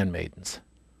handmaidens.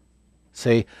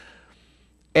 See,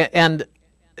 and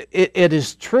it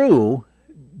is true.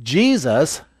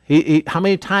 Jesus, how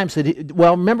many times did he?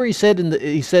 Well, remember he said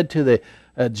to the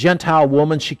Gentile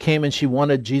woman, she came and she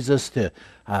wanted Jesus to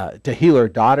heal her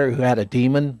daughter who had a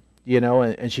demon. You know,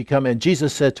 and she come, and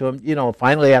Jesus said to him, you know,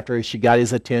 finally after she got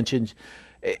his attention,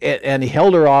 and he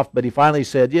held her off, but he finally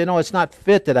said, you know, it's not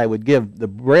fit that I would give the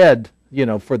bread, you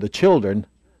know, for the children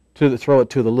to throw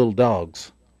it to the little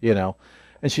dogs, you know.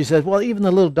 And she said, well, even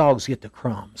the little dogs get the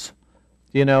crumbs.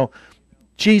 You know,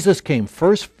 Jesus came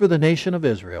first for the nation of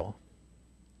Israel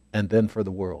and then for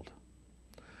the world.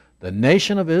 The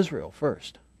nation of Israel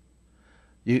first.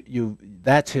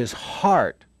 That's his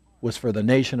heart, was for the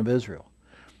nation of Israel.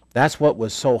 That's what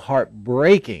was so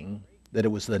heartbreaking, that it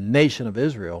was the nation of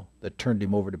Israel that turned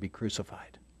him over to be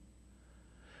crucified.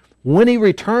 When he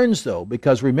returns, though,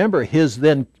 because remember, his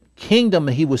then kingdom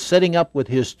he was setting up with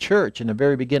his church in the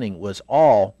very beginning was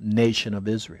all nation of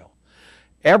Israel.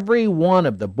 Every one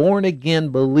of the born-again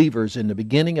believers in the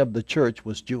beginning of the church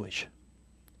was Jewish.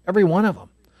 Every one of them.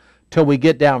 Till we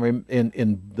get down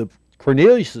in the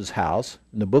Cornelius' house,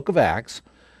 in the book of Acts,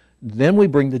 then we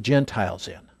bring the Gentiles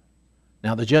in.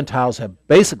 Now the Gentiles have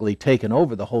basically taken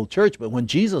over the whole church, but when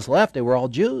Jesus left, they were all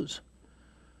Jews.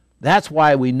 That's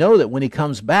why we know that when he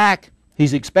comes back,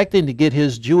 he's expecting to get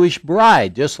his Jewish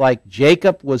bride, just like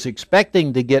Jacob was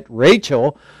expecting to get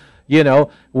Rachel, you know,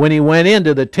 when he went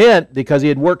into the tent, because he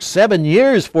had worked 7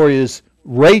 years for his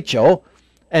Rachel,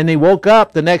 and he woke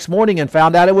up the next morning and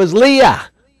found out it was Leah,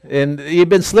 and he'd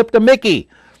been slipped a Mickey.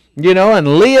 You know,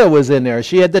 and Leah was in there.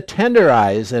 She had the tender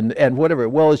eyes and whatever.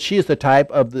 Well, she is the type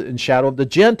of the shadow of the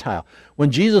Gentile. When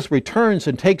Jesus returns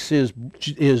and takes his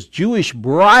Jewish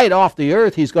bride off the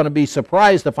earth, he's going to be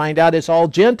surprised to find out it's all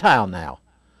Gentile now.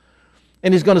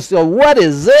 And he's going to say, what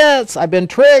is this? I've been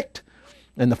tricked.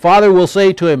 And the father will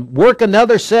say to him, work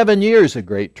another 7 years of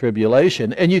great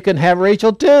tribulation, and you can have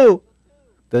Rachel too,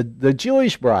 the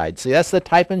Jewish bride. See, that's the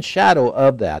type and shadow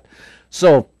of that.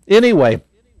 So anyway,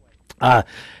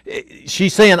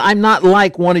 she's saying, I'm not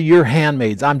like one of your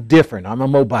handmaids. I'm different. I'm a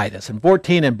Moabitess. And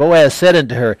 14, and Boaz said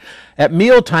unto her, at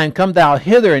mealtime come thou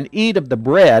hither and eat of the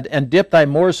bread, and dip thy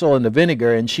morsel in the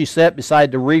vinegar. And she sat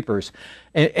beside the reapers.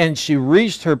 And she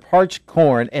reached her parched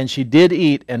corn, and she did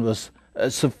eat, and was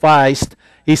sufficed,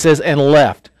 he says, and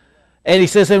left. And he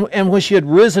says, and when she had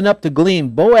risen up to glean,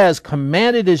 Boaz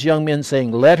commanded his young men,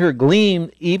 saying, let her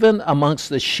glean even amongst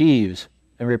the sheaves,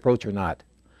 and reproach her not.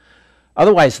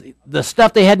 Otherwise, the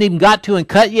stuff they hadn't even got to and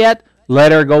cut yet,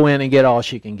 let her go in and get all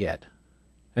she can get.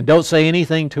 And don't say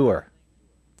anything to her.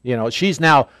 You know, she's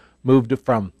now moved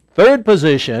from third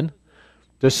position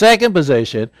to second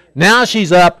position. Now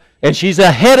she's up, and she's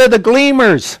ahead of the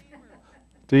gleaners.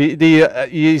 Do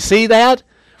you see that?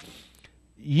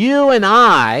 You and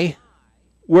I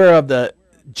were of the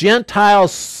Gentile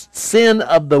sin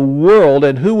of the world,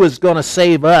 and who was going to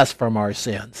save us from our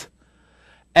sins?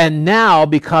 And now,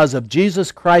 because of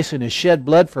Jesus Christ and his shed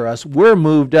blood for us, we're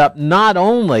moved up not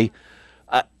only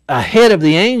ahead of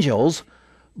the angels,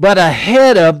 but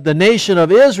ahead of the nation of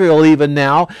Israel even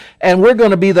now, and we're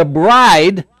going to be the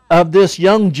bride of this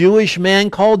young Jewish man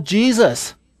called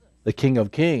Jesus, the King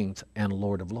of Kings and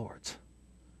Lord of Lords.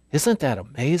 Isn't that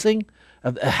amazing?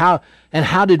 How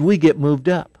did we get moved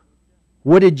up?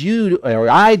 What did you or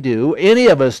I do, any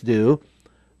of us do,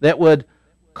 that would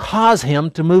cause him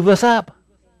to move us up?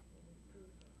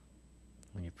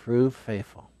 When you prove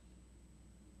faithful.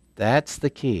 That's the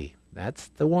key. That's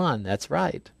the one. That's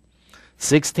right.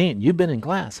 16. You've been in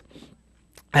class.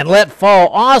 And let fall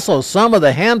also some of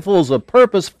the handfuls of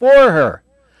purpose for her.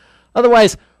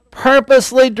 Otherwise,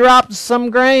 purposely drop some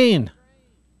grain.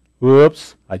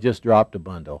 Whoops, I just dropped a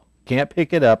bundle. Can't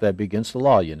pick it up. That be against the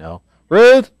law, you know.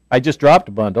 Ruth, I just dropped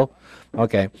a bundle.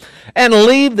 Okay. And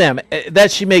leave them,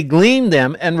 that she may glean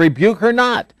them, and rebuke her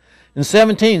not. And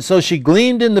 17, so she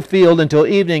gleaned in the field until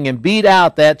evening, and beat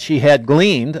out that she had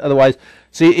gleaned. Otherwise,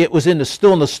 see, it was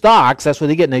still in the stalks. That's what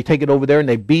they get, and they take it over there, and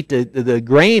they beat the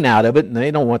grain out of it, and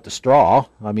they don't want the straw.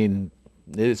 I mean,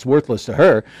 it's worthless to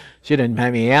her. She didn't have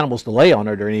any animals to lay on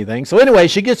it or anything. So anyway,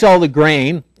 she gets all the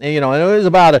grain, and, and it was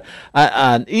about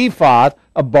an ephah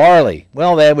of barley.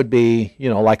 Well, that would be,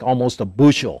 like almost a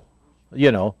bushel,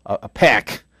 a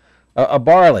peck of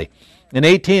barley. And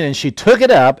 18, and she took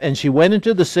it up, and she went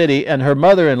into the city, and her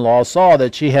mother-in-law saw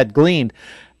that she had gleaned,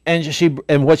 and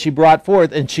what she brought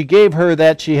forth, and she gave her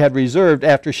that she had reserved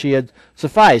after she had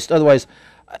sufficed. Otherwise,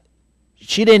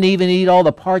 she didn't even eat all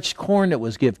the parched corn that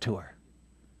was given to her.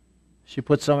 She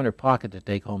put some in her pocket to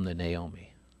take home to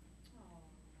Naomi.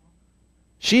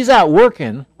 She's out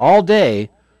working all day,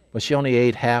 but she only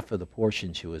ate half of the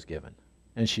portion she was given,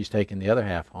 and she's taking the other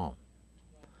half home.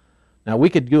 Now,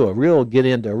 we could get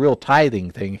into a real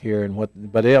tithing thing here,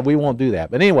 but we won't do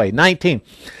that. But anyway, 19.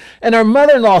 And her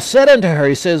mother-in-law said unto her,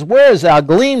 he says, where is thou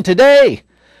gleaned today?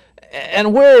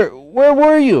 And where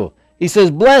were you? He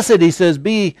says, blessed, he says,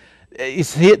 be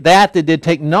that did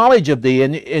take knowledge of thee.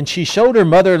 And she showed her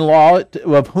mother-in-law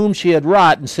of whom she had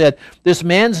wrought, and said, this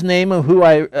man's name of who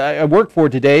I work for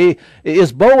today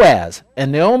is Boaz.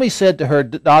 And Naomi said to her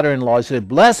daughter-in-law, he said,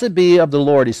 blessed be of the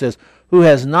Lord, he says, who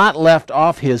has not left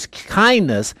off his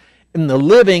kindness in the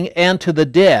living and to the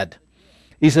dead.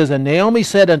 He says, and Naomi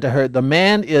said unto her, the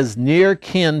man is near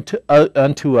kin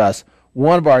unto us,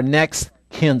 one of our next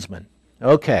kinsmen.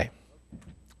 Okay.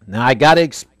 Now I got to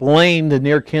explain the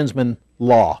near kinsman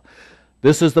law.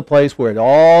 This is the place where it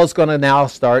all is going to now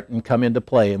start and come into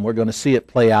play, and we're going to see it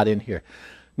play out in here.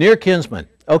 Near kinsman.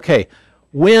 Okay.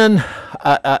 When,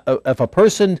 if a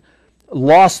person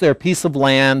lost their piece of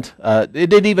land, it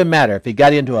didn't even matter if he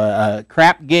got into a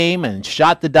crap game and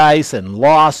shot the dice and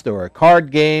lost, or a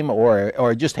card game,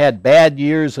 or just had bad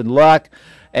years and luck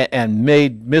and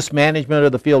made mismanagement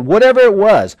of the field, whatever it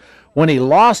was. When he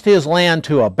lost his land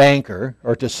to a banker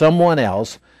or to someone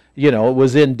else,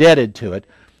 was indebted to it,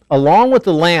 along with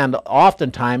the land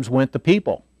oftentimes went the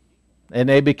people. And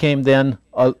they became then,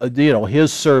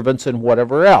 his servants and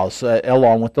whatever else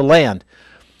along with the land.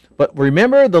 But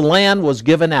remember, the land was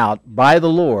given out by the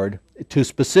Lord to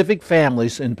specific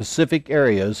families in specific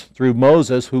areas through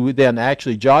Moses, who then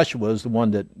actually Joshua is the one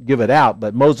that gave it out,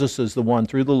 but Moses is the one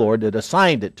through the Lord that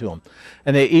assigned it to them.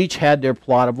 And they each had their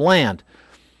plot of land.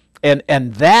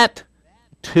 And that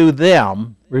to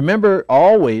them, remember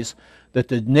always that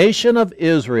the nation of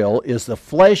Israel is the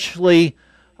fleshly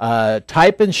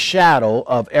type and shadow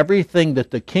of everything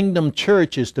that the kingdom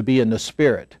church is to be in the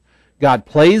spirit. God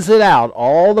plays it out,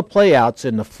 all the playouts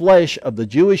in the flesh of the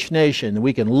Jewish nation.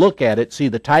 We can look at it, see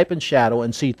the type and shadow,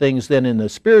 and see things then in the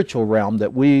spiritual realm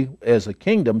that we as a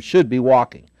kingdom should be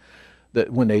walking.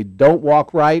 That when they don't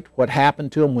walk right, what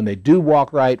happened to them? When they do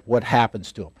walk right, what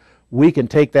happens to them? We can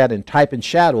take that and type and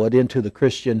shadow it into the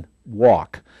Christian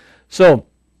walk. So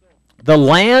the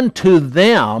land to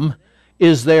them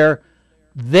is their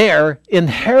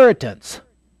inheritance.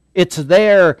 It's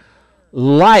their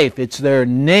life. It's their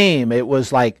name. It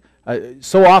was like,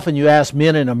 so often you ask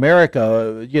men in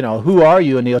America, who are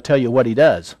you? And he'll tell you what he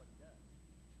does.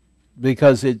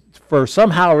 Because for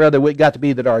somehow or other, it got to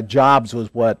be that our jobs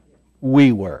was what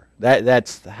we were.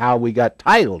 That's how we got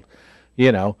titled,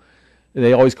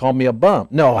 They always called me a bum.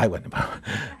 No, I wouldn't.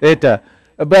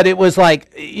 But it was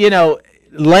like,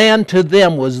 land to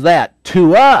them was that.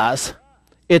 To us,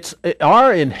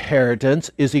 our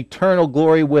inheritance is eternal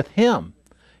glory with Him.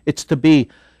 It's to be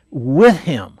with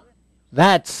Him.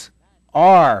 That's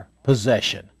our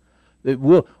possession.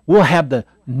 We'll have the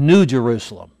new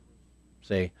Jerusalem.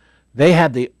 See, they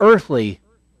had the earthly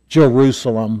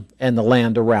Jerusalem and the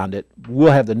land around it.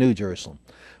 We'll have the new Jerusalem.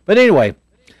 But anyway,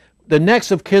 the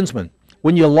next of kinsmen.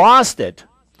 When you lost it,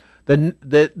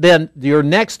 then your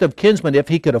next of kinsmen, if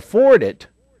he could afford it,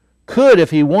 could, if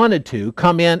he wanted to,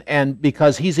 come in, and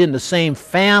because he's in the same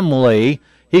family,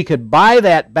 he could buy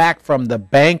that back from the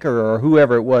banker or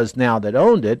whoever it was now that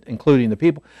owned it, including the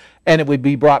people, and it would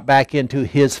be brought back into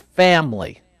his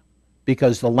family,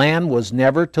 because the land was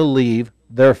never to leave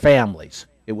their families.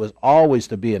 It was always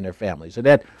to be in their families. And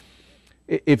that,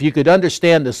 if you could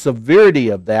understand the severity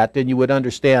of that, then you would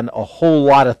understand a whole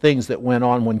lot of things that went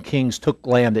on when kings took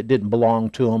land that didn't belong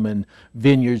to them, and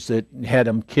vineyards that had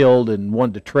them killed and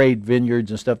wanted to trade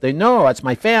vineyards and stuff. No, that's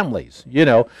my family's,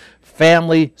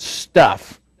 family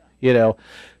stuff,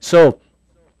 So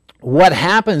what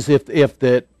happens if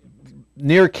the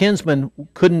near kinsman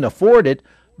couldn't afford it?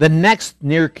 The next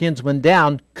near kinsman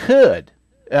down could.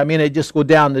 I mean, it just go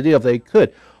down the deal if they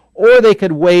could. Or they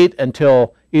could wait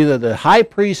until either the high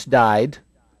priest died,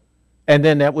 and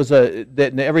then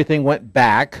that everything went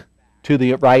back to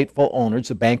the rightful owners.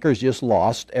 The bankers just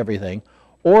lost everything.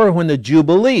 Or when the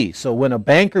Jubilee. So when a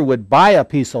banker would buy a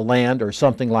piece of land or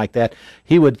something like that,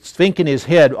 he would think in his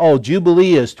head, oh,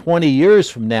 Jubilee is 20 years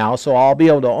from now, so I'll be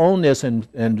able to own this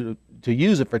and to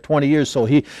use it for 20 years. So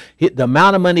the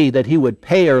amount of money that he would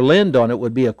pay or lend on it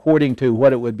would be according to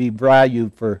what it would be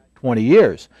valued for 20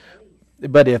 years.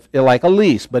 But like a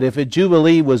lease. But if a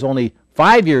Jubilee was only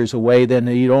 5 years away, then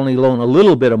he'd only loan a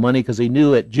little bit of money, because he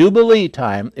knew at Jubilee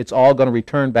time it's all going to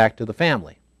return back to the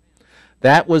family.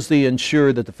 That was to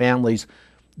ensure that the families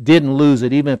didn't lose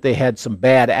it, even if they had some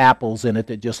bad apples in it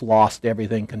that just lost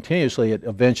everything continuously. It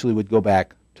eventually would go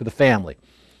back to the family.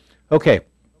 Okay,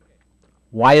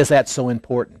 why is that so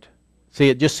important? See,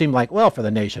 it just seemed like, well, for the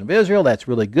nation of Israel, that's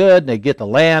really good. And they get the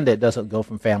land. It doesn't go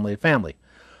from family to family.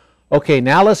 Okay,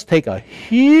 now let's take a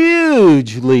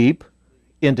huge leap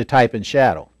into type and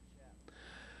shadow.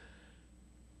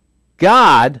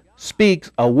 God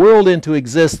speaks a world into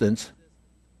existence.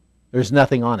 There's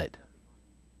nothing on it.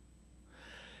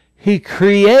 He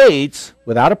creates,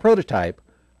 without a prototype,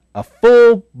 a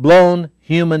full-blown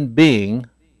human being,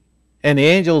 and the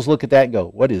angels look at that and go,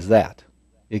 what is that?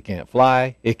 It can't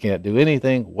fly. It can't do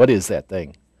anything. What is that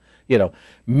thing?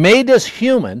 Made us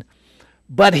human,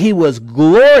 but he was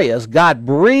glorious. God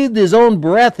breathed his own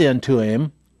breath into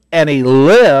him, and he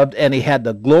lived, and he had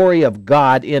the glory of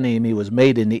God in him. He was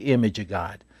made in the image of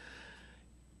God.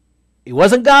 He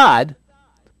wasn't God,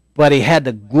 but he had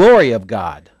the glory of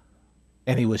God,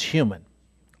 and he was human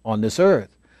on this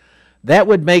earth. That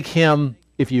would make him,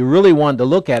 if you really wanted to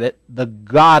look at it, the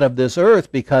God of this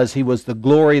earth, because he was the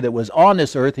glory that was on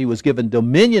this earth. He was given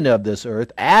dominion of this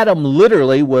earth. Adam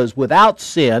literally was without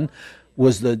sin,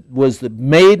 was the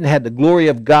made and had the glory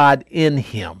of God in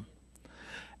him.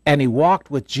 And he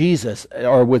walked with Jesus,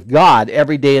 or with God,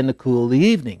 every day in the cool of the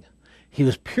evening. He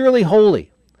was purely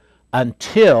holy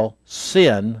until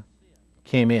sin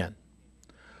came in.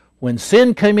 When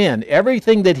sin came in,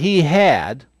 everything that he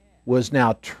had was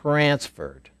now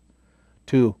transferred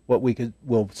to what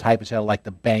we'll type it out like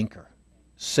the banker.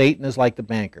 Satan is like the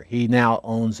banker. He now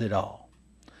owns it all.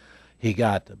 He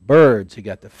got the birds, he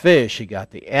got the fish, he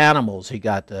got the animals, he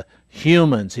got the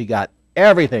humans, he got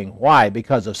everything. Why?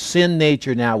 Because of sin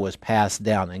nature now was passed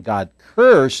down, and God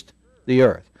cursed the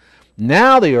earth.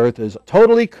 Now the earth is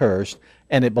totally cursed,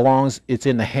 and it's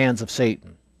in the hands of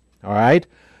Satan. All right?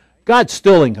 God's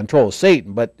still in control of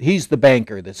Satan, but he's the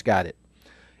banker that's got it.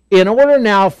 In order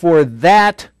now for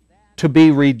that to be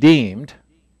redeemed,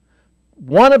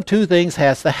 one of two things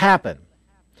has to happen.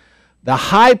 The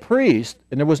high priest,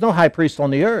 and there was no high priest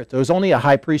on the earth. There was only a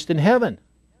high priest in heaven.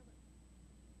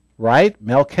 Right?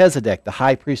 Melchizedek, the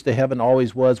high priest of heaven,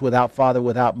 always was, without father,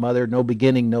 without mother, no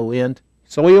beginning, no end.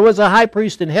 So he was a high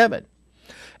priest in heaven.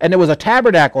 And there was a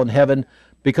tabernacle in heaven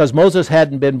because Moses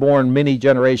hadn't been born many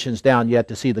generations down yet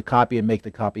to see the copy and make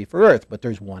the copy for earth. But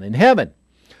there's one in heaven.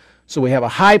 So we have a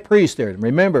high priest there. And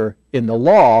remember, in the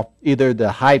law, either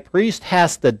the high priest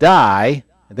has to die,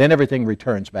 and then everything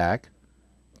returns back.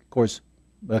 Of course,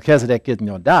 Melchizedek isn't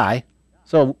going to die,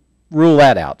 so rule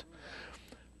that out.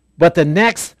 But the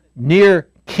next near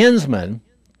kinsman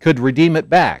could redeem it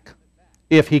back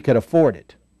if he could afford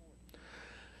it.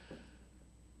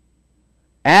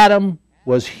 Adam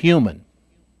was human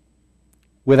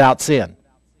without sin.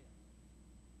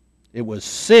 It was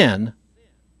sin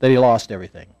that he lost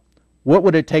everything. What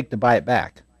would it take to buy it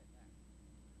back?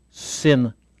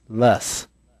 Sinless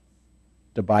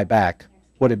to buy back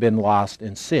what had been lost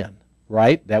in sin,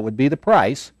 right? That would be the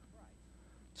price.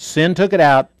 Sin took it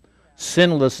out.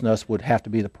 Sinlessness would have to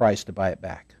be the price to buy it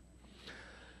back.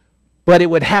 But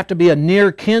it would have to be a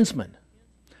near kinsman.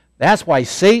 That's why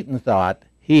Satan thought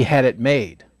he had it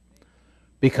made.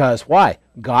 Because why?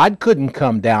 God couldn't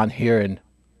come down here and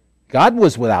God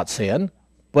was without sin,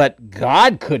 but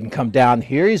God couldn't come down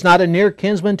here. He's not a near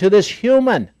kinsman to this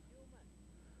human.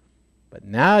 But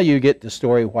now you get the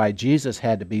story why Jesus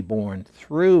had to be born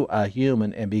through a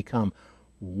human and become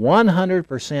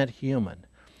 100% human.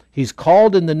 He's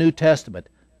called in the New Testament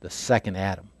the second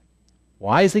Adam.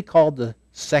 Why is he called the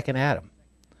second Adam?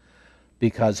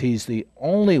 Because he's the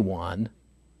only one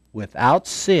without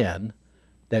sin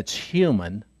that's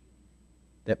human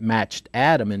that matched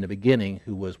Adam in the beginning,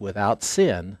 who was without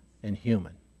sin and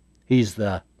human. He's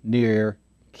the near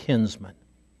kinsman.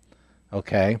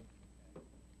 Okay?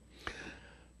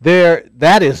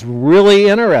 That is really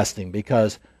interesting,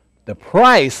 because the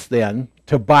price then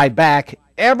to buy back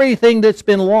everything that's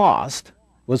been lost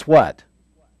was what?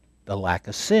 The lack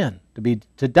of sin,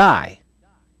 to die.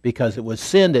 Because it was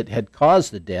sin that had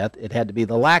caused the death, it had to be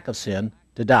the lack of sin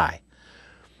to die.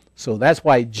 So that's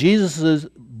why Jesus'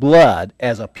 blood,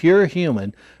 as a pure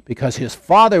human, because his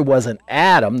father wasn't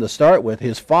Adam to start with,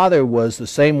 his father was the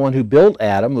same one who built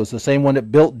Adam, was the same one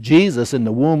that built Jesus in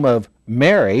the womb of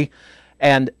Mary,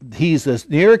 and he's the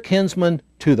near kinsman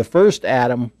to the first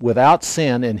Adam without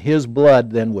sin, and his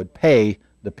blood then would pay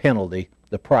the penalty,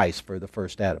 the price for the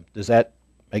first Adam. Does that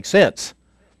make sense?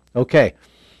 Okay.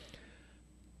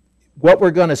 What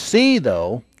we're going to see,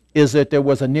 though, is that there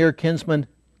was a near kinsman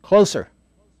closer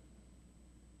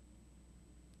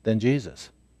than Jesus.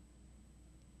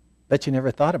 Bet you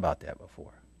never thought about that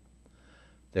before.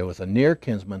 There was a near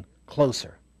kinsman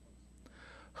closer.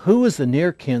 Who is the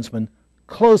near kinsman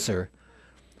closer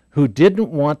who didn't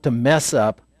want to mess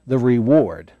up the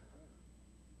reward?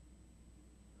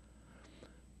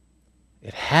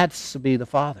 It had to be the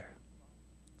Father.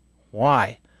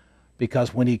 Why?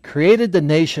 Because when he created the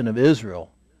nation of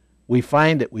Israel, we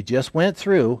find that we just went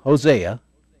through Hosea.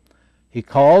 He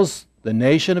calls the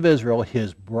nation of Israel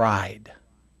his bride.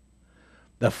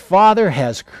 The Father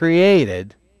has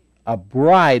created a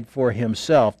bride for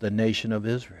himself, the nation of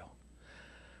Israel.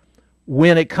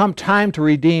 When it come time to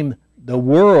redeem the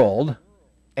world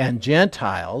and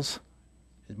Gentiles,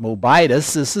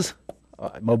 Moabites,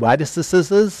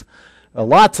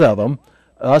 lots of them,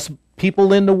 us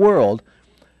people in the world,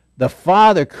 the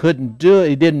Father couldn't do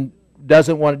it. He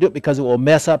doesn't want to do it because it will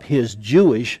mess up his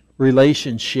Jewish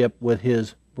relationship with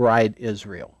his bride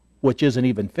Israel, which isn't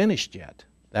even finished yet.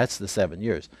 That's the 7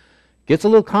 years. Gets a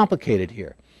little complicated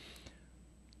here.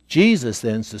 Jesus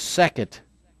then is the second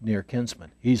near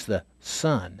kinsman. He's the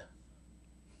son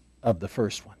of the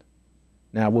first one.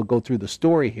 Now we'll go through the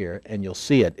story here and you'll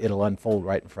see it. It'll unfold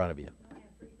right in front of you.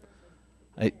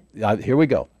 Here we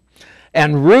go.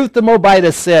 And Ruth the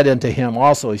Moabitess said unto him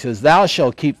also, he says, Thou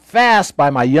shalt keep fast by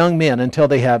my young men until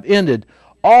they have ended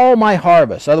all my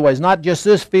harvest. Otherwise, not just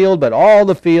this field, but all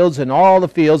the fields and all the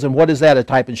fields. And what is that a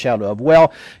type and shadow of?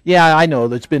 Well, yeah, I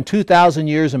know. It's been 2,000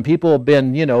 years and people have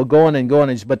been, going and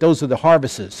going. But those are the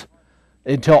harvests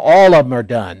until all of them are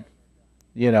done.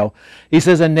 He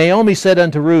says, and Naomi said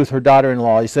unto Ruth, her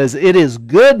daughter-in-law, he says, It is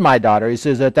good, my daughter, he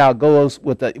says, that thou goest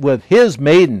with his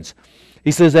maidens.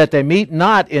 He says that they meet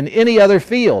not in any other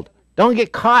field. Don't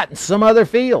get caught in some other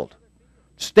field.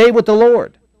 Stay with the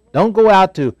Lord. Don't go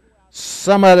out to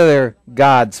some other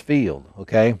God's field,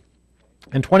 okay?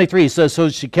 And 23 says, So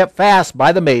she kept fast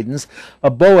by the maidens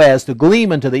of Boaz to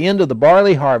glean unto the end of the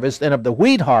barley harvest and of the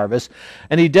wheat harvest,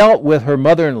 and he dealt with her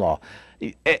mother-in-law.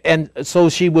 And so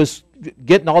she was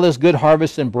getting all this good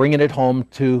harvest and bringing it home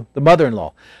to the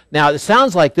mother-in-law. Now, it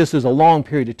sounds like this is a long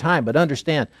period of time, but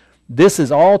understand, This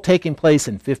is all taking place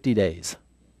in 50 days.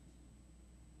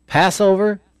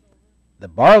 Passover, the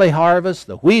barley harvest,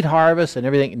 the wheat harvest, and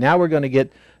everything. Now we're going to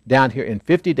get down here in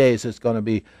 50 days. It's going to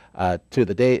be to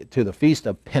the feast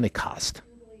of Pentecost.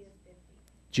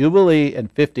 Jubilee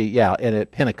and 50, yeah, and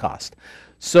at Pentecost.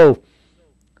 So,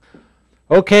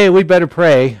 okay, we better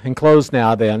pray and close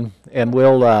now then, and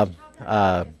we'll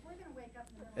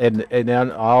and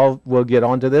then we'll get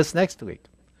on to this next week.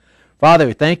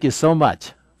 Father, thank you so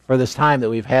much for this time that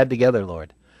we've had together,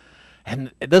 Lord.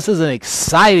 And this is an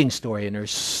exciting story, and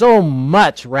there's so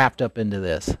much wrapped up into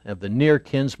this of the near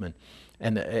kinsman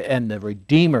and the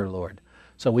Redeemer, Lord.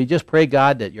 So we just pray,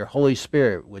 God, that your Holy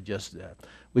Spirit would just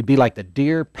would be like the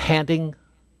deer panting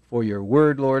for your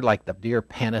word, Lord, like the deer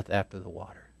panteth after the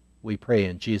water. We pray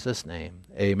in Jesus' name.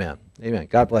 Amen. Amen.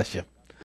 God bless you.